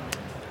go by?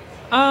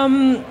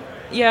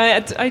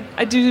 Yeah,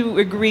 I do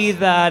agree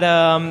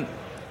that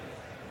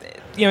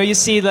you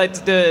see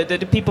like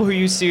the people who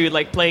used to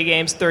like play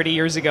games 30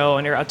 years ago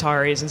on their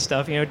Ataris and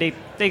stuff.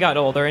 They got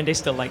older and they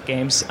still like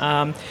games.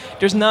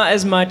 There's not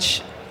as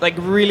much like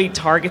really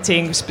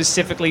targeting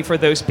specifically for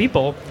those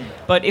people,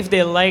 but if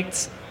they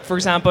liked, for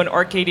example, an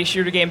arcade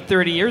shooter game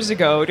 30 years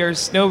ago,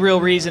 there's no real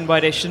reason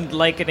why they shouldn't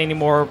like it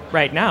anymore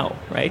right now,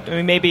 right?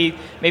 I mean, maybe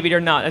they're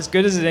not as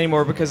good as it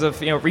anymore because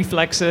of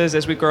reflexes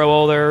as we grow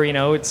older.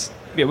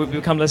 We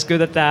become less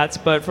good at that.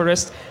 But for the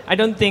rest, I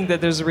don't think that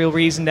there's a real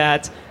reason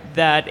that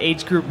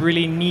age group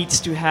really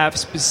needs to have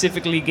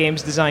specifically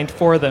games designed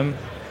for them.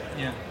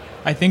 Yeah,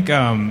 I think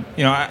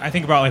I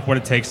think about like what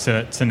it takes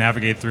to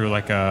navigate through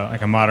like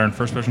a modern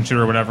first-person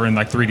shooter or whatever in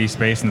like 3D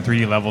space and the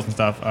 3D levels and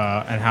stuff,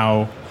 and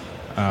how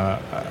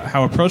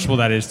approachable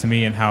that is to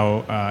me, and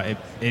how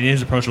it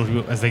is approachable to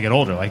people as they get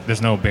older. Like,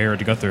 there's no barrier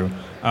to go through.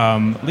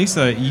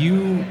 Lisa,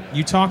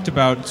 you talked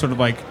about sort of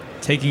like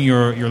taking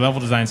your level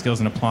design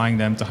skills and applying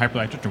them to Hyper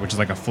Light Drifter, which is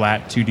like a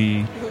flat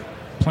 2D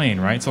plane,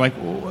 right? So like,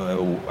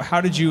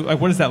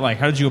 what is that like?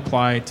 How did you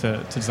apply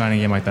to designing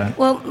a game like that?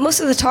 Well, most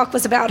of the talk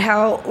was about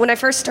how when I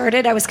first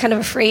started, I was kind of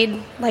afraid,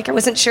 like I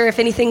wasn't sure if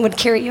anything would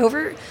carry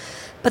over.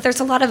 but there's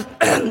a lot of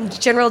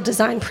general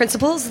design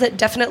principles that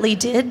definitely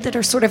that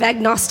are sort of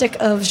agnostic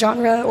of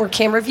genre or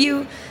camera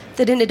view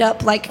that ended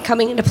up like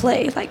coming into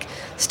play, like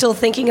still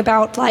thinking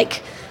about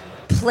like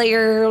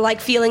player like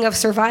feeling of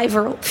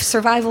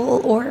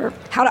survival or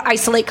how to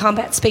isolate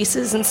combat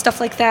spaces and stuff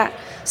like that.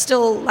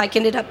 Still like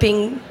ended up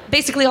being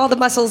basically all the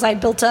muscles I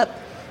built up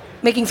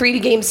making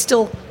 3D games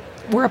still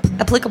were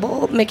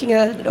applicable making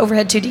an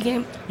overhead 2D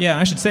game. Yeah,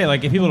 I should say,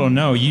 like, if people don't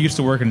know, you used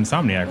to work at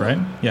Insomniac, right?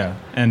 Yeah,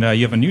 and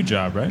you have a new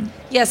job, right?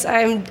 Yes,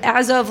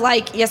 as of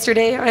like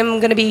yesterday, I'm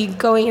going to be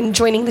going and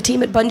joining the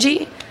team at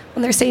Bungie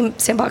on their same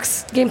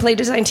sandbox gameplay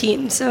design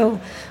team. So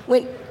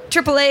went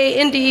AAA,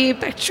 indie,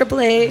 back to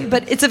AAA,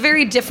 but it's a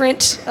very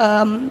different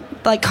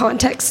like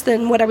context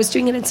than what I was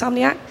doing at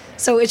Insomniac.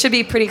 So it should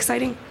be pretty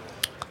exciting.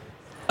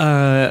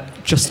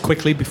 Just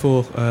quickly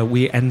before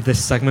we end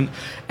this segment,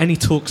 any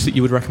talks that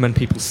you would recommend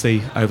people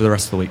see over the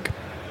rest of the week?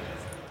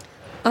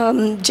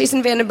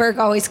 Jason Vandenberg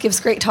always gives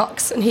great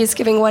talks, and he's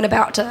giving one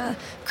about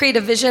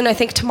creative vision, I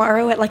think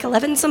tomorrow at like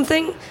 11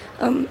 something.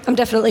 I'm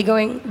definitely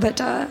going, but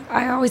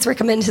I always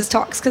recommend his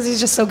talks because he's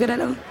just so good at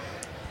them.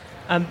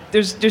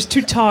 There's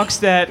two talks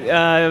that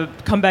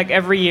come back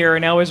every year,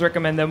 and I always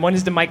recommend them. One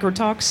is the Micro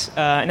Talks,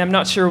 and I'm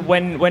not sure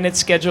when it's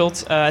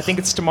scheduled. I think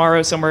it's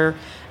tomorrow somewhere.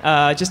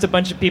 Just a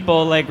bunch of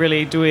people like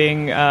really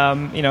doing, I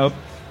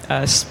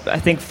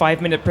think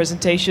 5-minute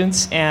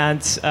presentations, and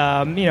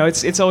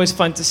it's always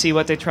fun to see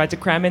what they try to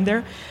cram in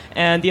there.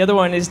 And the other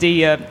one is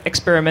the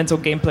experimental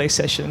gameplay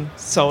session.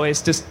 It's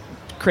always just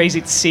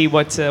crazy to see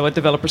what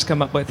developers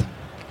come up with.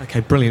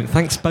 Okay, brilliant.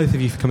 Thanks both of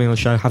you for coming on the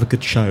show. Have a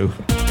good show.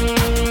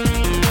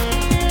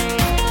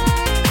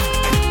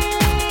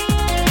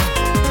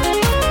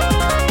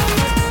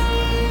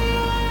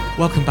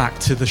 Welcome back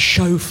to the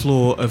show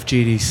floor of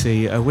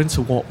GDC. We're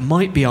into what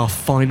might be our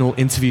final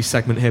interview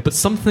segment here, but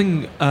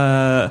something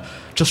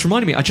just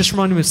reminded me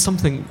of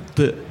something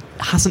that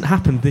hasn't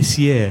happened this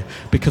year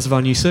because of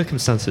our new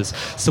circumstances.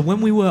 So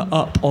when we were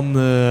up on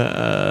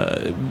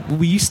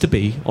we used to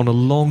be on a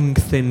long,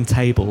 thin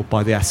table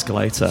by the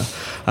escalator.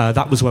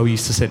 That was where we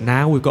used to sit.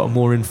 Now we've got a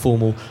more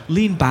informal,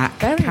 lean back,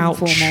 couch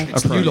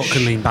approach. You lot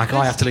can lean back,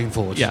 I have to lean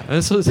forward. Yeah,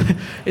 so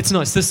it's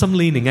nice. There's some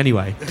leaning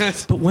anyway.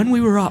 But when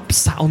we were up,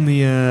 sat on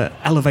the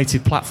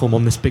elevated platform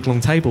on this big, long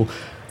table,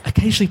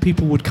 occasionally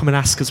people would come and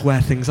ask us where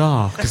things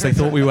are because they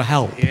thought we were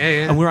help.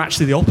 Yeah. And we're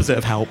actually the opposite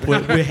of help.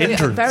 We're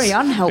hindrance. Very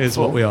unhelpful. Is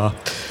what we are.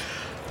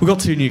 We've got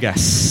 2 new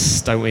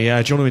guests, don't we? Do you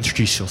want to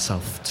introduce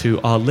yourself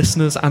to our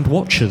listeners and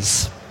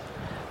watchers?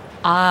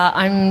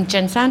 I'm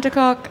Jen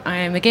Sandercock.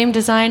 I'm a game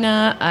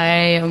designer. I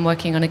am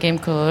working on a game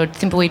called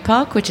Thimbleweed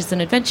Park, which is an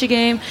adventure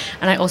game,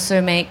 and I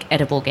also make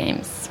edible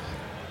games.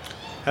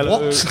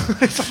 Hello.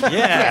 What?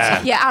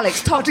 Yeah,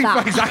 Alex, top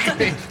that.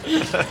 Exactly.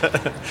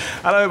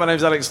 Hello, my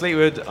name's Alex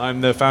Fleetwood.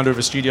 I'm the founder of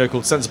a studio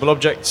called Sensible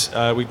Object.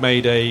 We've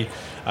made a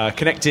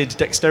connected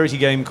dexterity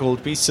game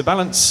called Beasts of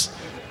Balance,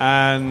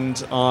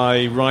 and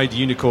I ride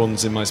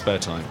unicorns in my spare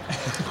time.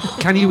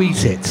 Can you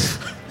eat it?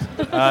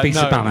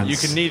 Beasts no, of Balance. You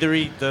can neither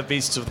eat the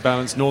Beasts of the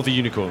Balance nor the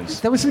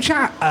unicorns. There was some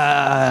chat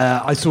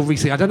I saw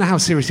recently. I don't know how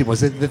serious it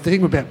was. The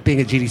thing about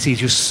being at GDC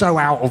is you're so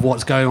out of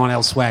what's going on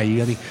elsewhere.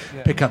 You only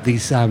pick up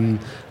these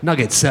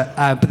nuggets.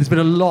 But there's been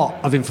a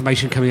lot of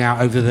information coming out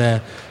over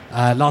the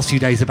last few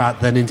days about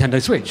the Nintendo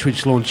Switch,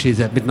 which launches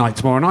at midnight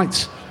tomorrow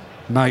night.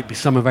 Might be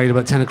some available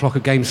at 10 o'clock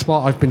at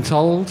GameSpot, I've been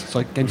told.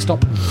 Sorry,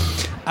 GameStop.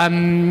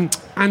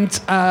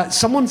 And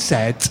someone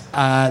said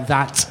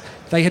that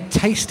they had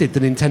tasted the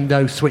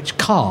Nintendo Switch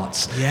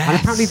carts. Yes. And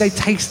apparently they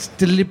taste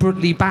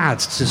deliberately bad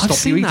to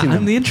stop you eating them.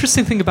 And the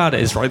interesting thing about it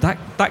is, right,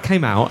 that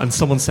came out and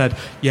someone said,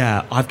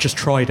 yeah, I've just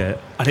tried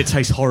it and it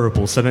tastes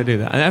horrible, so don't do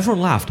that. And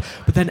everyone laughed.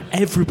 But then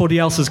everybody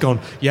else has gone,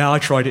 yeah, I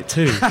tried it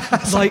too.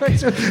 Like,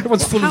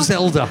 everyone's full of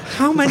Zelda.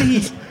 How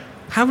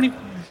many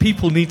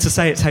people need to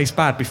say it tastes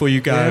bad before you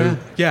go,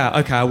 yeah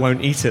okay, I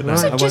won't eat it then.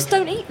 So just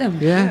don't eat them.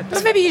 Yeah.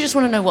 But maybe you just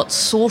want to know what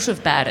sort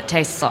of bad it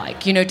tastes like.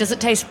 Does it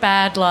taste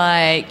bad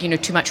like,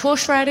 too much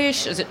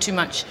horseradish? Is it too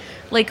much,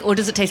 or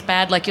does it taste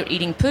bad like you're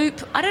eating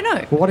poop? I don't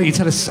know. Well, why don't you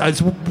tell us,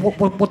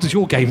 what does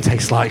your game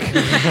taste like?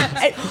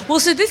 Well,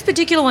 so this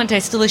particular one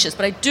tastes delicious,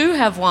 but I do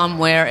have one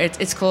where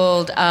it's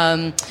called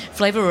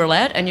Flavor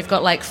Roulette, and you've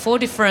got 4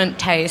 different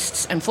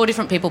tastes and 4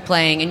 different people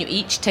playing, and you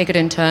each take it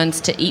in turns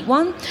to eat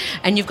one,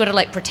 and you've got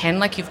to pretend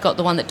like you've got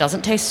the one that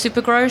doesn't taste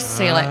super gross,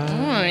 so you're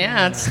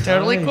yeah, it's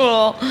totally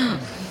cool.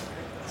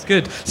 It's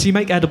good. So you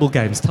make edible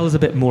games. Tell us a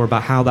bit more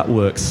about how that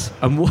works.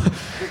 And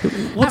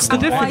what's the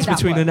difference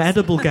between an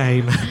edible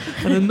game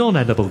and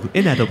a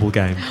inedible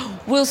game?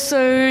 Well,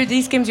 so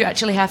these games you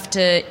actually have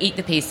to eat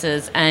the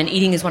pieces, and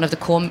eating is one of the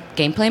core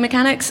gameplay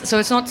mechanics. So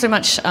it's not so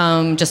much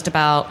just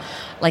about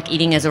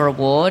eating as a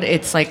reward.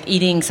 It's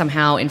eating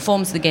somehow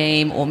informs the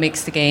game or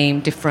makes the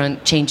game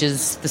different,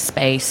 changes the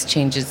space,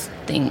 changes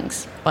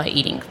things by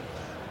eating.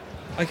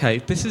 Okay,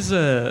 this is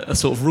a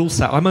sort of rule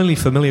set. I'm only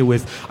familiar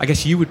with, I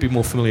guess you would be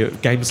more familiar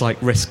with games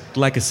like Risk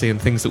Legacy and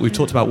things that we've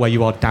talked about where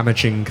you are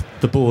damaging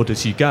the board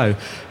as you go.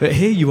 But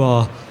here you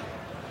are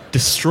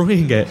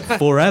destroying it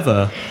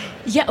forever.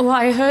 Yeah, well,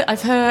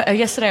 I've heard.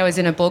 Yesterday, I was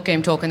in a board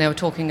game talk, and they were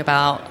talking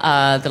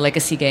about the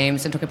legacy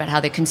games and talking about how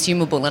they're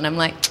consumable. And I'm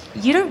like,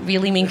 you don't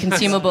really mean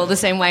consumable the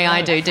same way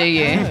I do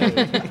you?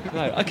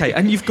 No. Okay,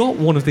 and you've got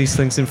one of these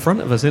things in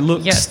front of us. It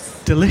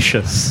looks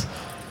delicious.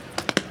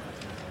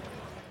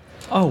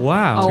 Oh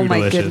wow! Oh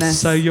my goodness!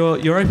 So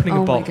you're opening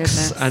a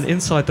box, and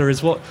inside there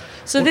is what?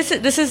 So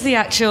this is the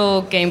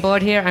actual game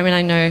board here. I mean,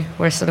 I know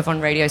we're sort of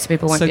on radio, so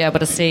people won't be able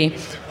to see.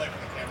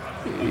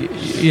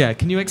 Yeah,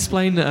 can you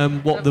explain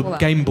what the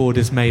game board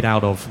is made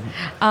out of?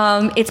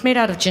 It's made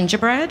out of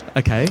gingerbread.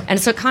 Okay. And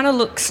so it kind of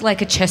looks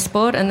like a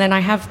chessboard, and then I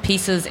have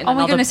pieces in Oh my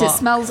another goodness, box. it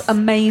smells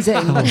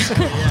amazing.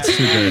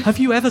 Have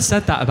you ever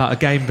said that about a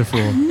game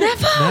before?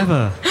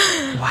 Never.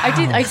 I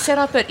did. I set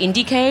up at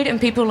Indiecade, and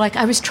people were like,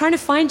 I was trying to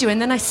find you, and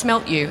then I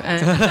smelt you. It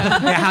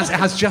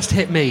has just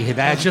hit me.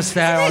 They're just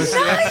there.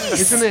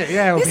 Isn't it?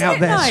 Yeah, we'll be out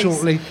there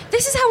shortly.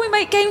 This is how we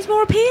make games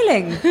more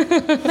appealing.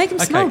 Make them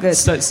smell good.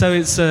 So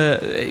it's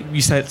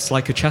you say it's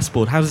like a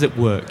chessboard. How does it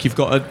work? You've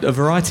got a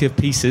variety of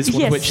pieces,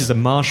 one of which is a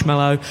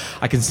marshmallow.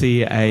 I can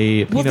see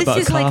a peanut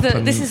butter cup.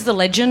 This is the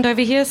legend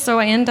over here. So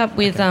I end up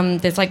with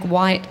there's like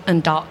white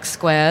and dark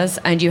squares,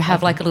 and you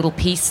have like a little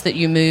piece that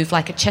you move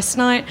like a chess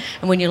knight.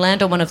 And when you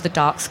land on one of the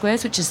dark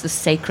squares, which is the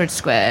sacred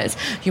squares,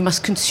 you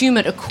must consume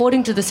it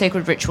according to the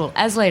sacred ritual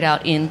as laid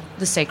out in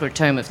the sacred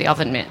tome of the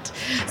oven mitt.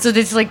 So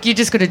there's like you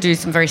just got to do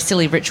some very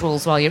silly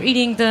rituals while you're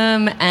eating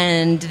them,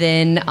 and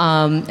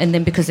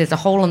then because there's a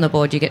hole on the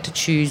board, you get to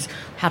choose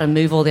how to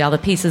move all the other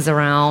pieces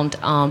around.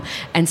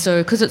 And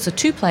so because it's a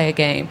two-player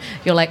game,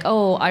 you're like,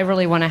 oh, I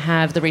really want to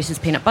have the Reese's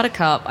Peanut Butter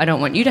Cup. I don't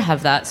want you to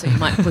have that, so you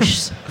might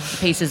push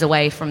pieces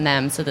away from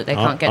them so that they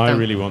can't get them. I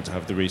really want to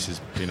have the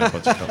Reese's Peanut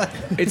Butter Cup.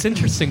 It's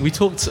interesting. We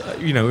talked,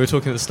 we were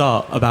talking at the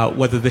start about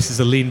whether this is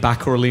a lean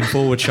back or a lean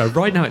forward show.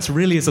 Right now, it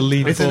really is a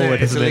lean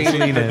forward, isn't it?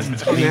 Lean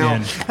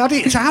in.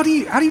 How do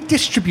you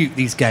distribute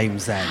these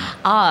games then?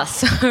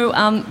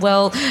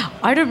 Well,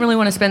 I don't really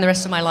want to spend the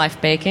rest of my life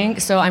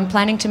baking, so I'm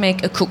planning to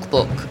make a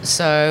cookbook.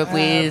 So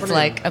with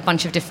like a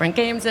bunch of different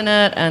games in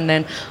it, and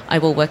then I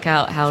will work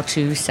out how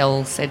to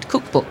sell said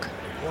cookbook.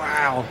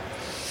 Wow.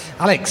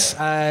 Alex,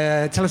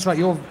 tell us about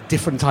your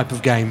different type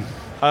of game.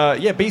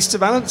 Beasts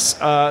of Balance.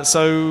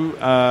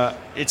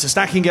 It's a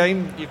stacking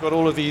game. You've got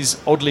all of these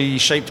oddly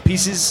shaped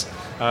pieces.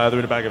 They're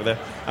in a bag over there.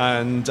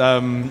 And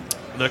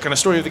the kind of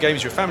story of the game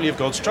is you're a family of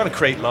gods trying to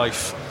create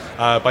life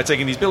by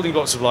taking these building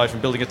blocks of life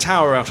and building a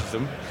tower out of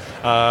them.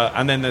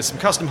 And then there's some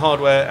custom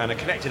hardware and a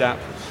connected app.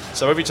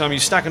 So every time you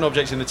stack an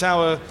object in the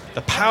tower,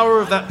 the power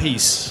of that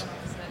piece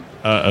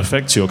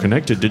affects your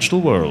connected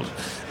digital world.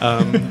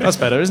 That's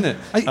better, isn't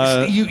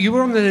it? You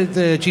were on the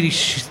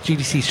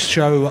GDC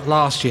show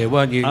last year,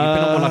 weren't you? You've been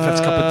on One Life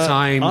Left a couple of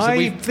times.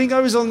 I think I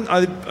was on.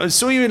 I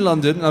saw you in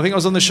London. I think I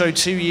was on the show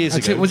 2 years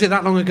ago. Was it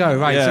that long ago?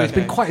 Right. Yeah. So it's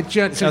been quite a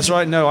journey. That's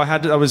right. No,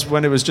 I was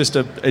when it was just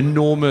an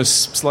enormous,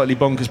 slightly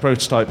bonkers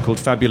prototype called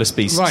Fabulous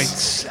Beasts.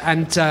 Right.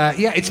 And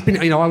it's been.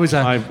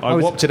 I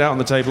whopped it out on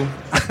the table.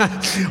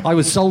 I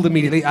was sold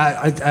immediately.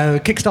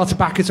 Kickstarter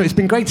backer. So it's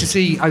been great to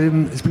see.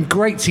 It's been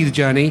great to see the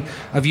journey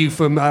of you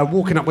from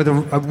walking up with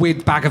a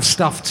weird bag of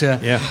stuff to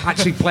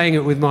actually playing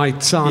it with my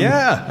son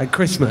at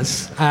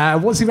Christmas.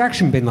 What's the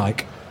reaction been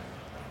like?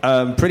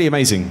 Pretty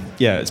amazing.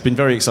 Yeah, it's been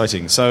very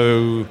exciting.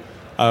 So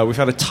we've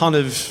had a ton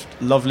of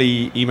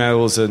lovely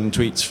emails and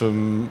tweets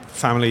from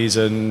families,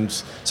 and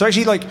so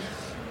actually like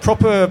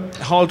proper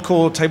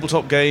hardcore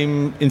tabletop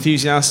game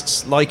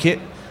enthusiasts like it.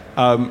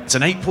 It's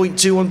an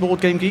 8.2 on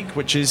Board Game Geek,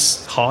 which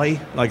is high.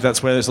 Like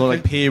that's where there's a lot of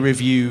like peer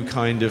review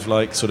kind of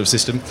like sort of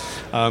system,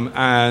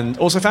 and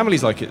also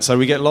families like it. So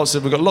we've got lots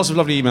of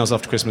lovely emails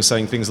after Christmas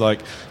saying things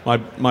like,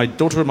 my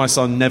daughter and my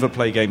son never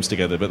play games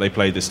together, but they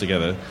played this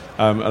together,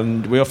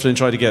 and we often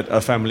try to get a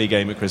family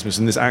game at Christmas,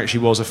 and this actually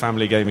was a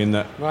family game in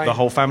that the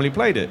whole family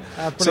played it.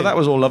 So that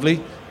was all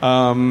lovely.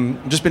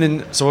 Just been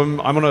in. So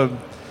I'm on a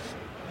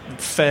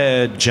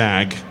fair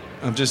jag.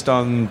 I've just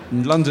done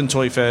London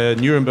Toy Fair,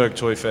 Nuremberg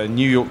Toy Fair,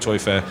 New York Toy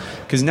Fair,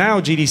 because now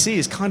GDC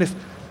is kind of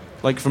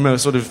like from a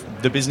sort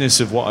of the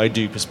business of what I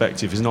do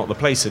perspective is not the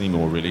place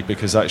anymore really,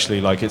 because actually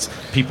like it's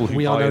people who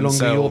we buy are no and longer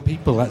sell. your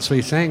people. That's what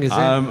you're saying, is it?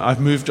 I've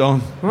moved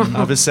on.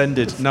 I've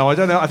ascended. No, I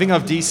don't know. I think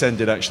I've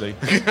descended actually.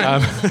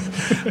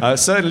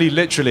 Certainly,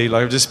 literally,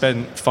 like I've just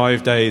spent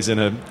 5 days in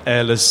an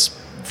airless,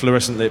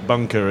 fluorescent lit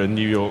bunker in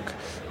New York.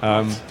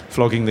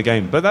 Flogging the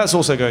game, but that's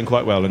also going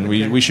quite well, and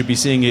we should be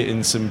seeing it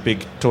in some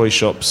big toy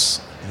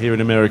shops here in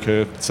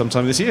America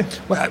sometime this year.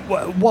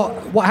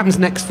 What happens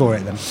next for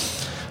it then?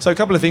 So a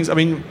couple of things. I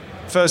mean,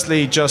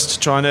 firstly, just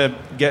trying to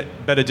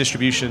get better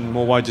distribution,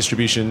 more wide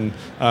distribution,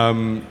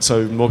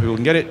 so more people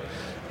can get it.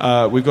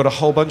 We've got a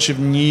whole bunch of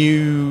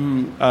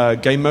new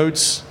game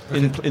modes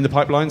in the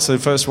pipeline. So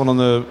the first one on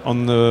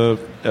the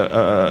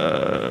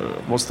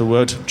what's the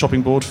word?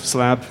 Chopping board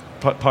slab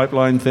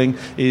pipeline thing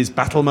is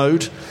battle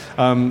mode.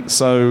 And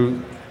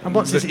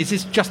what's this? Is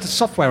this just a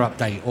software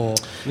update, or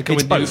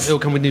it'll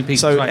come with new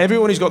pieces? So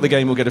everyone who's got the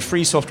game will get a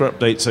free software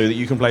update so that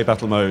you can play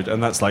battle mode,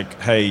 and that's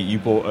like, hey, you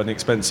bought an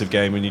expensive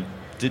game and you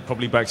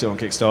probably backed it on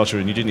Kickstarter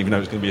and you didn't even know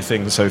it was going to be a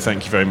thing, so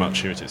thank you very much,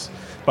 here it is.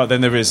 But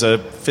then there is a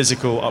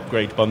physical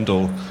upgrade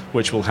bundle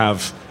which will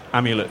have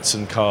amulets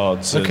and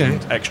cards and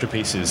extra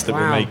pieces that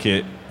will make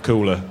it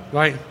cooler.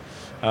 Right.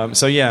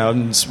 So yeah,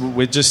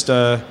 we're just...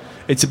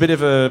 it's a bit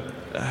of a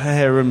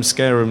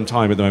harem-scarum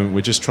time at the moment.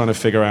 We're just trying to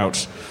figure out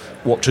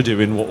what to do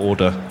in what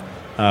order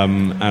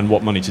and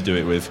what money to do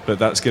it with. But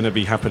that's going to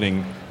be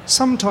happening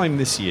sometime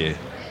this year.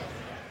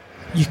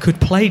 You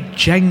could play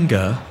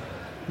Jenga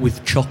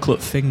with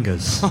chocolate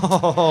fingers.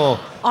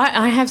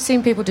 I have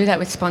seen people do that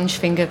with sponge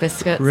finger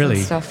biscuits Really?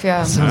 and stuff,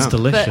 yeah. Sounds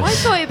delicious. I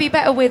thought it'd be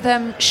better with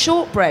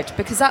shortbread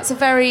because that's a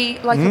very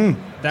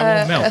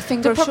a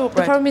finger of shortbread.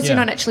 The problem is you're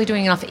not actually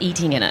doing enough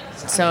eating in it.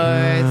 So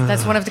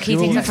that's one of the key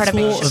things I try to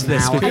make. of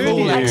this with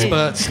all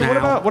experts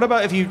So what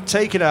about if you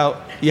take it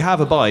out, you have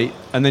a bite,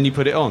 and then you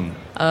put it on?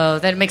 Oh,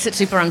 that makes it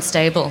super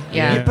unstable.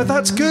 Yeah. But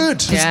that's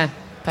good. Yeah.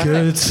 Perfect.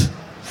 Good.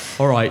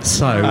 All right,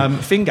 so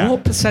finger.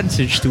 What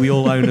percentage do we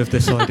all own of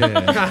this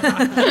idea?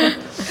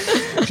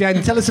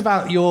 Jen, tell us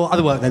about your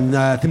other work then,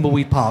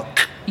 Thimbleweed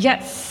Park.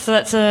 Yes, so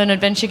that's an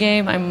adventure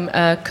game. I'm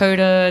a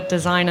coder,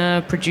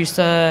 designer,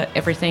 producer,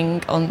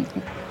 everything on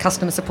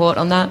customer support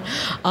on that.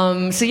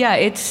 So yeah,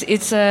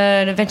 it's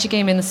an adventure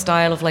game in the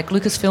style of like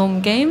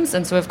Lucasfilm games,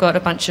 and so we've got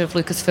a bunch of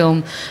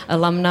Lucasfilm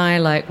alumni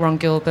like Ron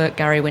Gilbert,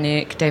 Gary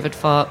Winnick, David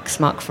Fox,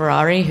 Mark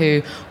Ferrari,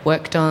 who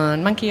worked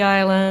on Monkey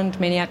Island,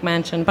 Maniac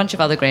Mansion, a bunch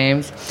of other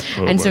games.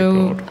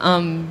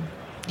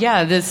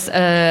 Yeah,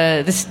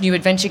 this new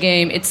adventure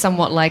game, it's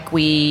somewhat like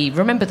we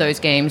remember those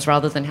games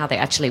rather than how they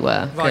actually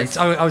were. Right.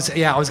 I was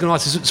going to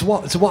ask.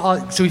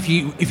 So if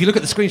you look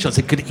at the screenshots,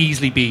 it could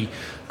easily be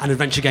an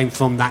adventure game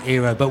from that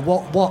era. But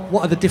what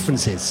are the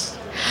differences?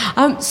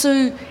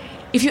 So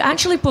if you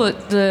actually put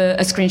a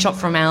screenshot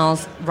from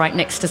ours right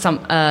next to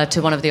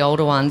to one of the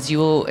older ones,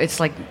 it's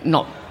like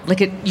not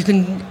like it.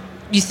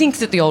 You think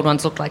that the old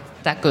ones look like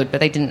that good,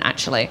 but they didn't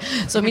actually.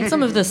 So, I mean,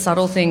 some of the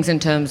subtle things in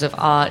terms of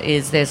art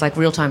is there's like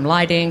real-time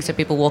lighting, so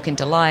people walk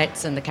into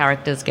lights and the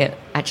characters get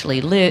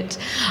actually lit.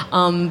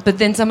 But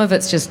then some of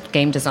it's just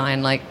game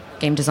design, like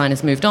game design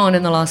has moved on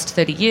in the last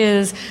 30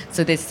 years.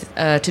 So there's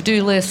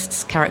to-do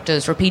lists,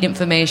 characters repeat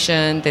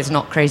information, there's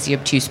not crazy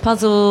obtuse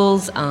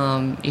puzzles,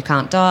 you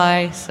can't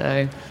die,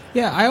 so...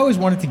 Yeah, I always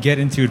wanted to get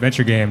into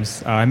adventure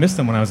games. I missed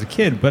them when I was a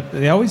kid, but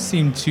they always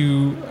seemed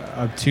too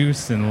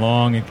obtuse and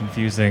long and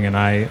confusing, and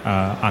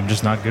I'm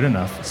just not good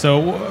enough. So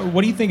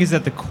what do you think is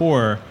at the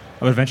core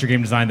of adventure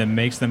game design that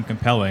makes them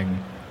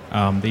compelling,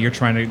 that you're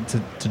trying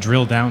to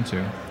drill down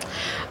to?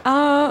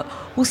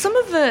 Well, some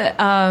of it,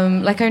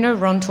 like I know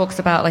Ron talks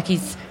about, like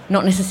he's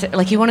not necessarily,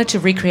 like he wanted to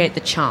recreate the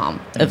charm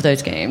of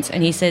those games,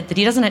 and he said that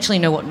he doesn't actually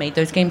know what made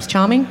those games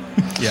charming.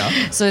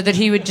 Yeah. So that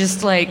he would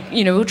just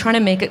we're trying to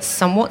make it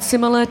somewhat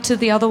similar to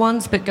the other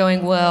ones, but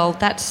going, well,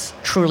 that's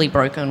truly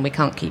broken, we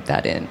can't keep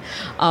that in.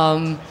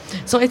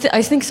 So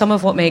I think some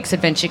of what makes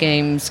adventure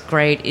games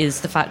great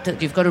is the fact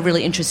that you've got a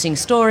really interesting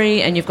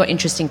story and you've got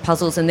interesting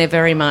puzzles, and they're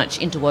very much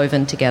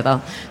interwoven together.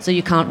 So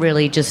you can't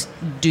really just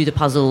do the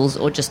puzzles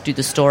or just do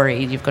the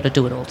story, you've got to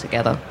do it all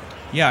together.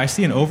 Yeah, I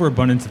see an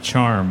overabundance of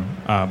charm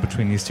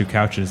between these two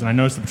couches, and I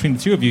noticed that between the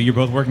two of you, you're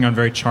both working on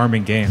very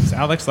charming games.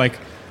 Alex,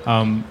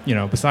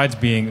 besides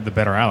being the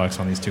better Alex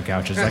on these two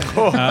couches,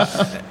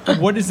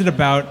 what is it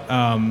about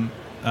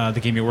the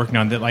game you're working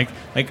on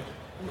that,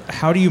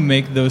 how do you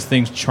make those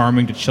things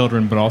charming to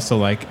children, but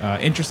also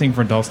interesting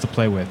for adults to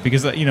play with?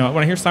 Because when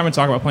I hear Simon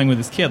talk about playing with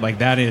his kid,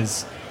 that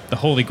is the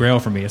holy grail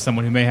for me as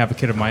someone who may have a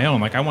kid of my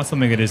own. I want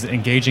something that is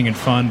engaging and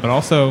fun, but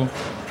also,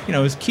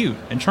 is cute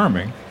and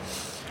charming.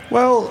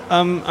 Well,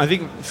 I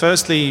think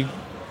firstly,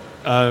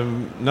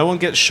 no one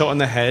gets shot in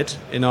the head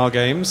in our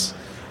games,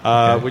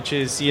 which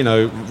is,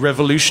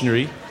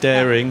 revolutionary,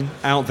 daring,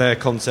 out there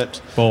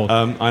concept. Bold.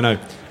 I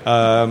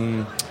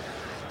know.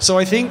 So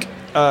I think,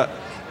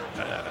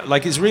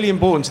 it's really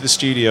important to the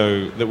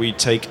studio that we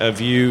take a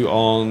view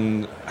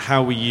on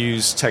how we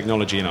use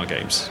technology in our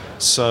games.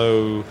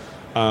 So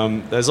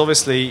there's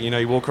obviously,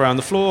 you walk around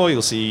the floor,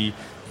 you'll see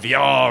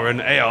VR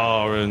and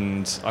AR,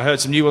 and I heard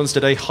some new ones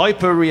today.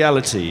 Hyper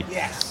reality.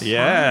 Yes.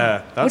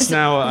 Yeah, that's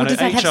now an does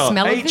that have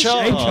smell of vision?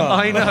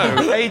 I know.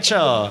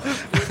 HR.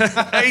 Is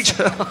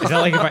that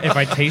like if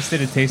I taste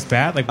it tastes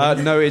bad?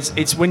 No,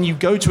 it's when you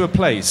go to a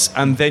place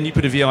and then you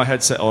put a VR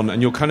headset on and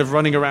you're kind of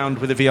running around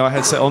with a VR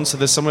headset on. So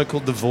there's somewhere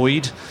called The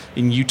Void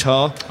in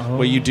Utah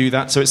where you do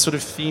that. So it's sort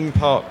of theme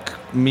park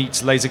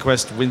meets Laser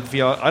Quest with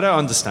VR. I don't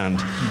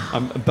understand,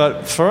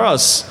 but for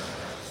us,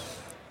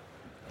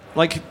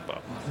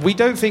 we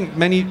don't think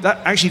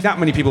that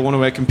many people want to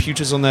wear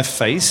computers on their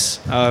face.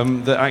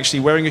 That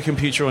actually wearing a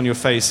computer on your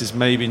face is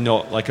maybe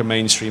not a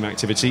mainstream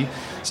activity.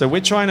 So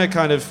we're trying to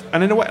kind of,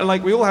 and in a way,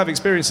 we all have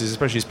experiences,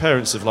 especially as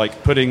parents, of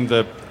putting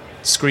the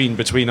screen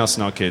between us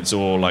and our kids,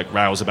 or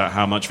rouse about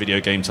how much video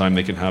game time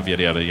they can have,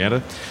 yada yada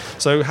yada.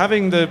 So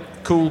having the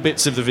cool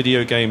bits of the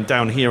video game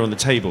down here on the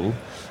table,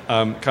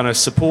 kind of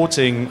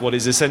supporting what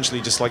is essentially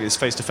just this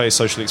face-to-face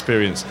social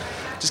experience.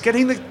 Just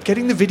getting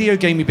the video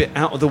gamey bit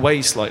out of the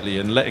way slightly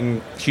and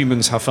letting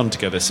humans have fun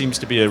together seems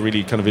to be a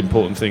really kind of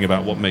important thing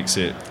about what makes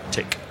it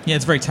tick. Yeah,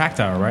 it's very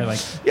tactile, right? Like,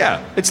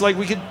 yeah, it's like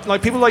we could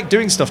like people like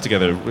doing stuff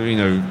together,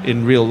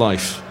 in real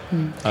life.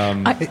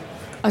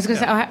 I was going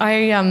to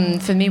say,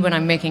 for me, when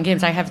I'm making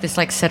games, I have this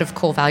like set of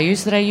core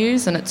values that I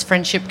use, and it's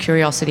friendship,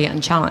 curiosity,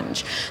 and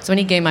challenge. So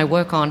any game I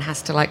work on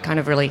has to like kind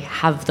of really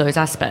have those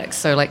aspects.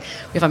 So like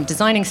if I'm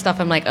designing stuff,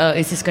 I'm like,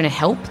 is this going to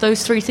help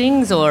those three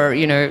things, or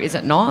is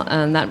it not?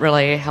 And that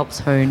really helps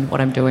hone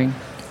what I'm doing.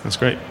 That's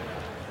great.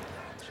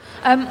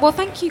 Well,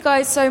 thank you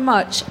guys so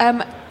much.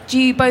 Do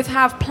you both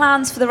have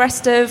plans for the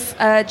rest of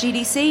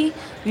GDC?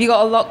 Have you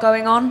got a lot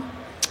going on?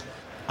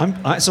 I'm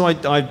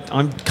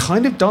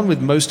kind of done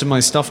with most of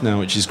my stuff now,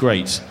 which is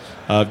great.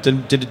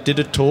 Did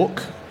a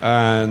talk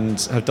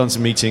and have done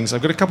some meetings.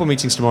 I've got a couple of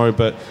meetings tomorrow,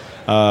 but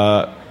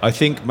I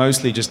think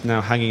mostly just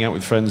now hanging out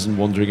with friends and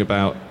wandering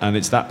about. And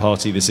it's that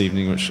party this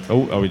evening, which...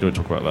 Oh, we don't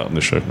talk about that on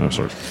this show. No,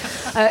 sorry.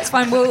 It's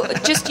fine. We'll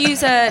just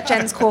use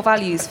Jen's core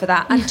values for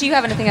that. And do you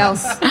have anything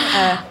else?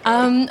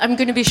 I'm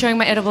going to be showing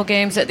my edible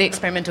games at the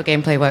Experimental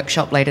Gameplay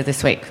Workshop later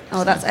this week.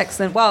 Oh, that's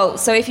excellent. Well,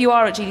 so if you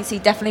are at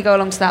GDC, definitely go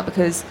along to that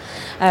because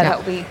that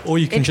will be... Or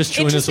you can just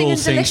join us all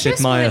seeing Sid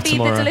Meier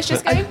tomorrow. The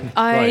delicious game?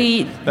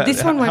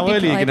 This one won't be playable. How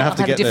early are you going to have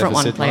to get there for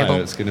Sid Meier?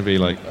 Playable. It's going to be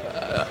like...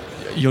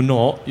 You're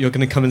not. You're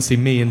going to come and see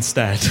me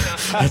instead.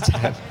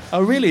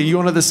 Oh, really? Are you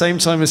on at the same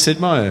time as Sid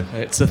Meier?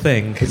 It's a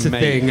thing. It's a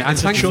thing. And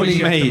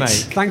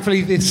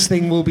thankfully, this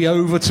thing will be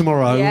over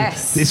tomorrow.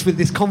 Yes.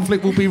 This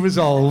conflict will be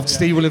resolved.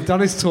 Steve will have done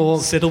his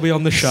talk. Sid will be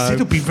on the show. Sid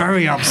will be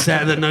very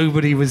upset that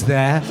nobody was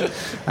there.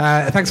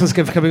 Thanks once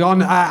again for coming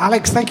on.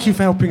 Alex, thank you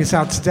for helping us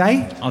out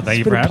today. Oh, thank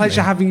you for having me. It's been a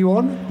pleasure having you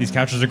on. These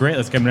couches are great.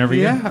 Let's get them every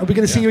year. Are we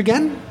going to see you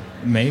again?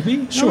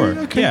 Maybe. Sure.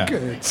 Oh, okay, yeah.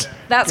 Good.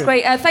 That's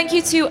great. Thank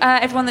you to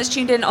everyone that's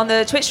tuned in on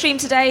the Twitch stream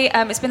today.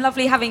 It's been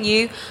lovely having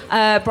you.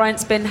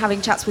 Bryant's been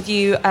having chats with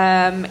you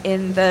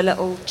in the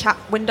little chat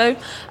window.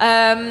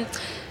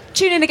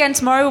 Tune in again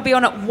tomorrow. We'll be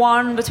on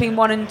at between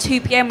 1 and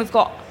 2 p.m. We've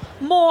got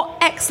more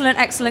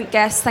excellent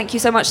guests. Thank you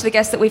so much to the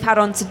guests that we've had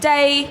on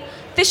today.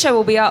 This show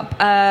will be up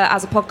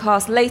as a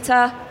podcast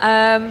later.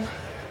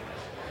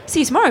 See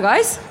you tomorrow,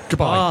 guys.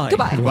 Goodbye.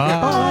 Goodbye.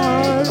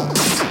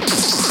 Goodbye.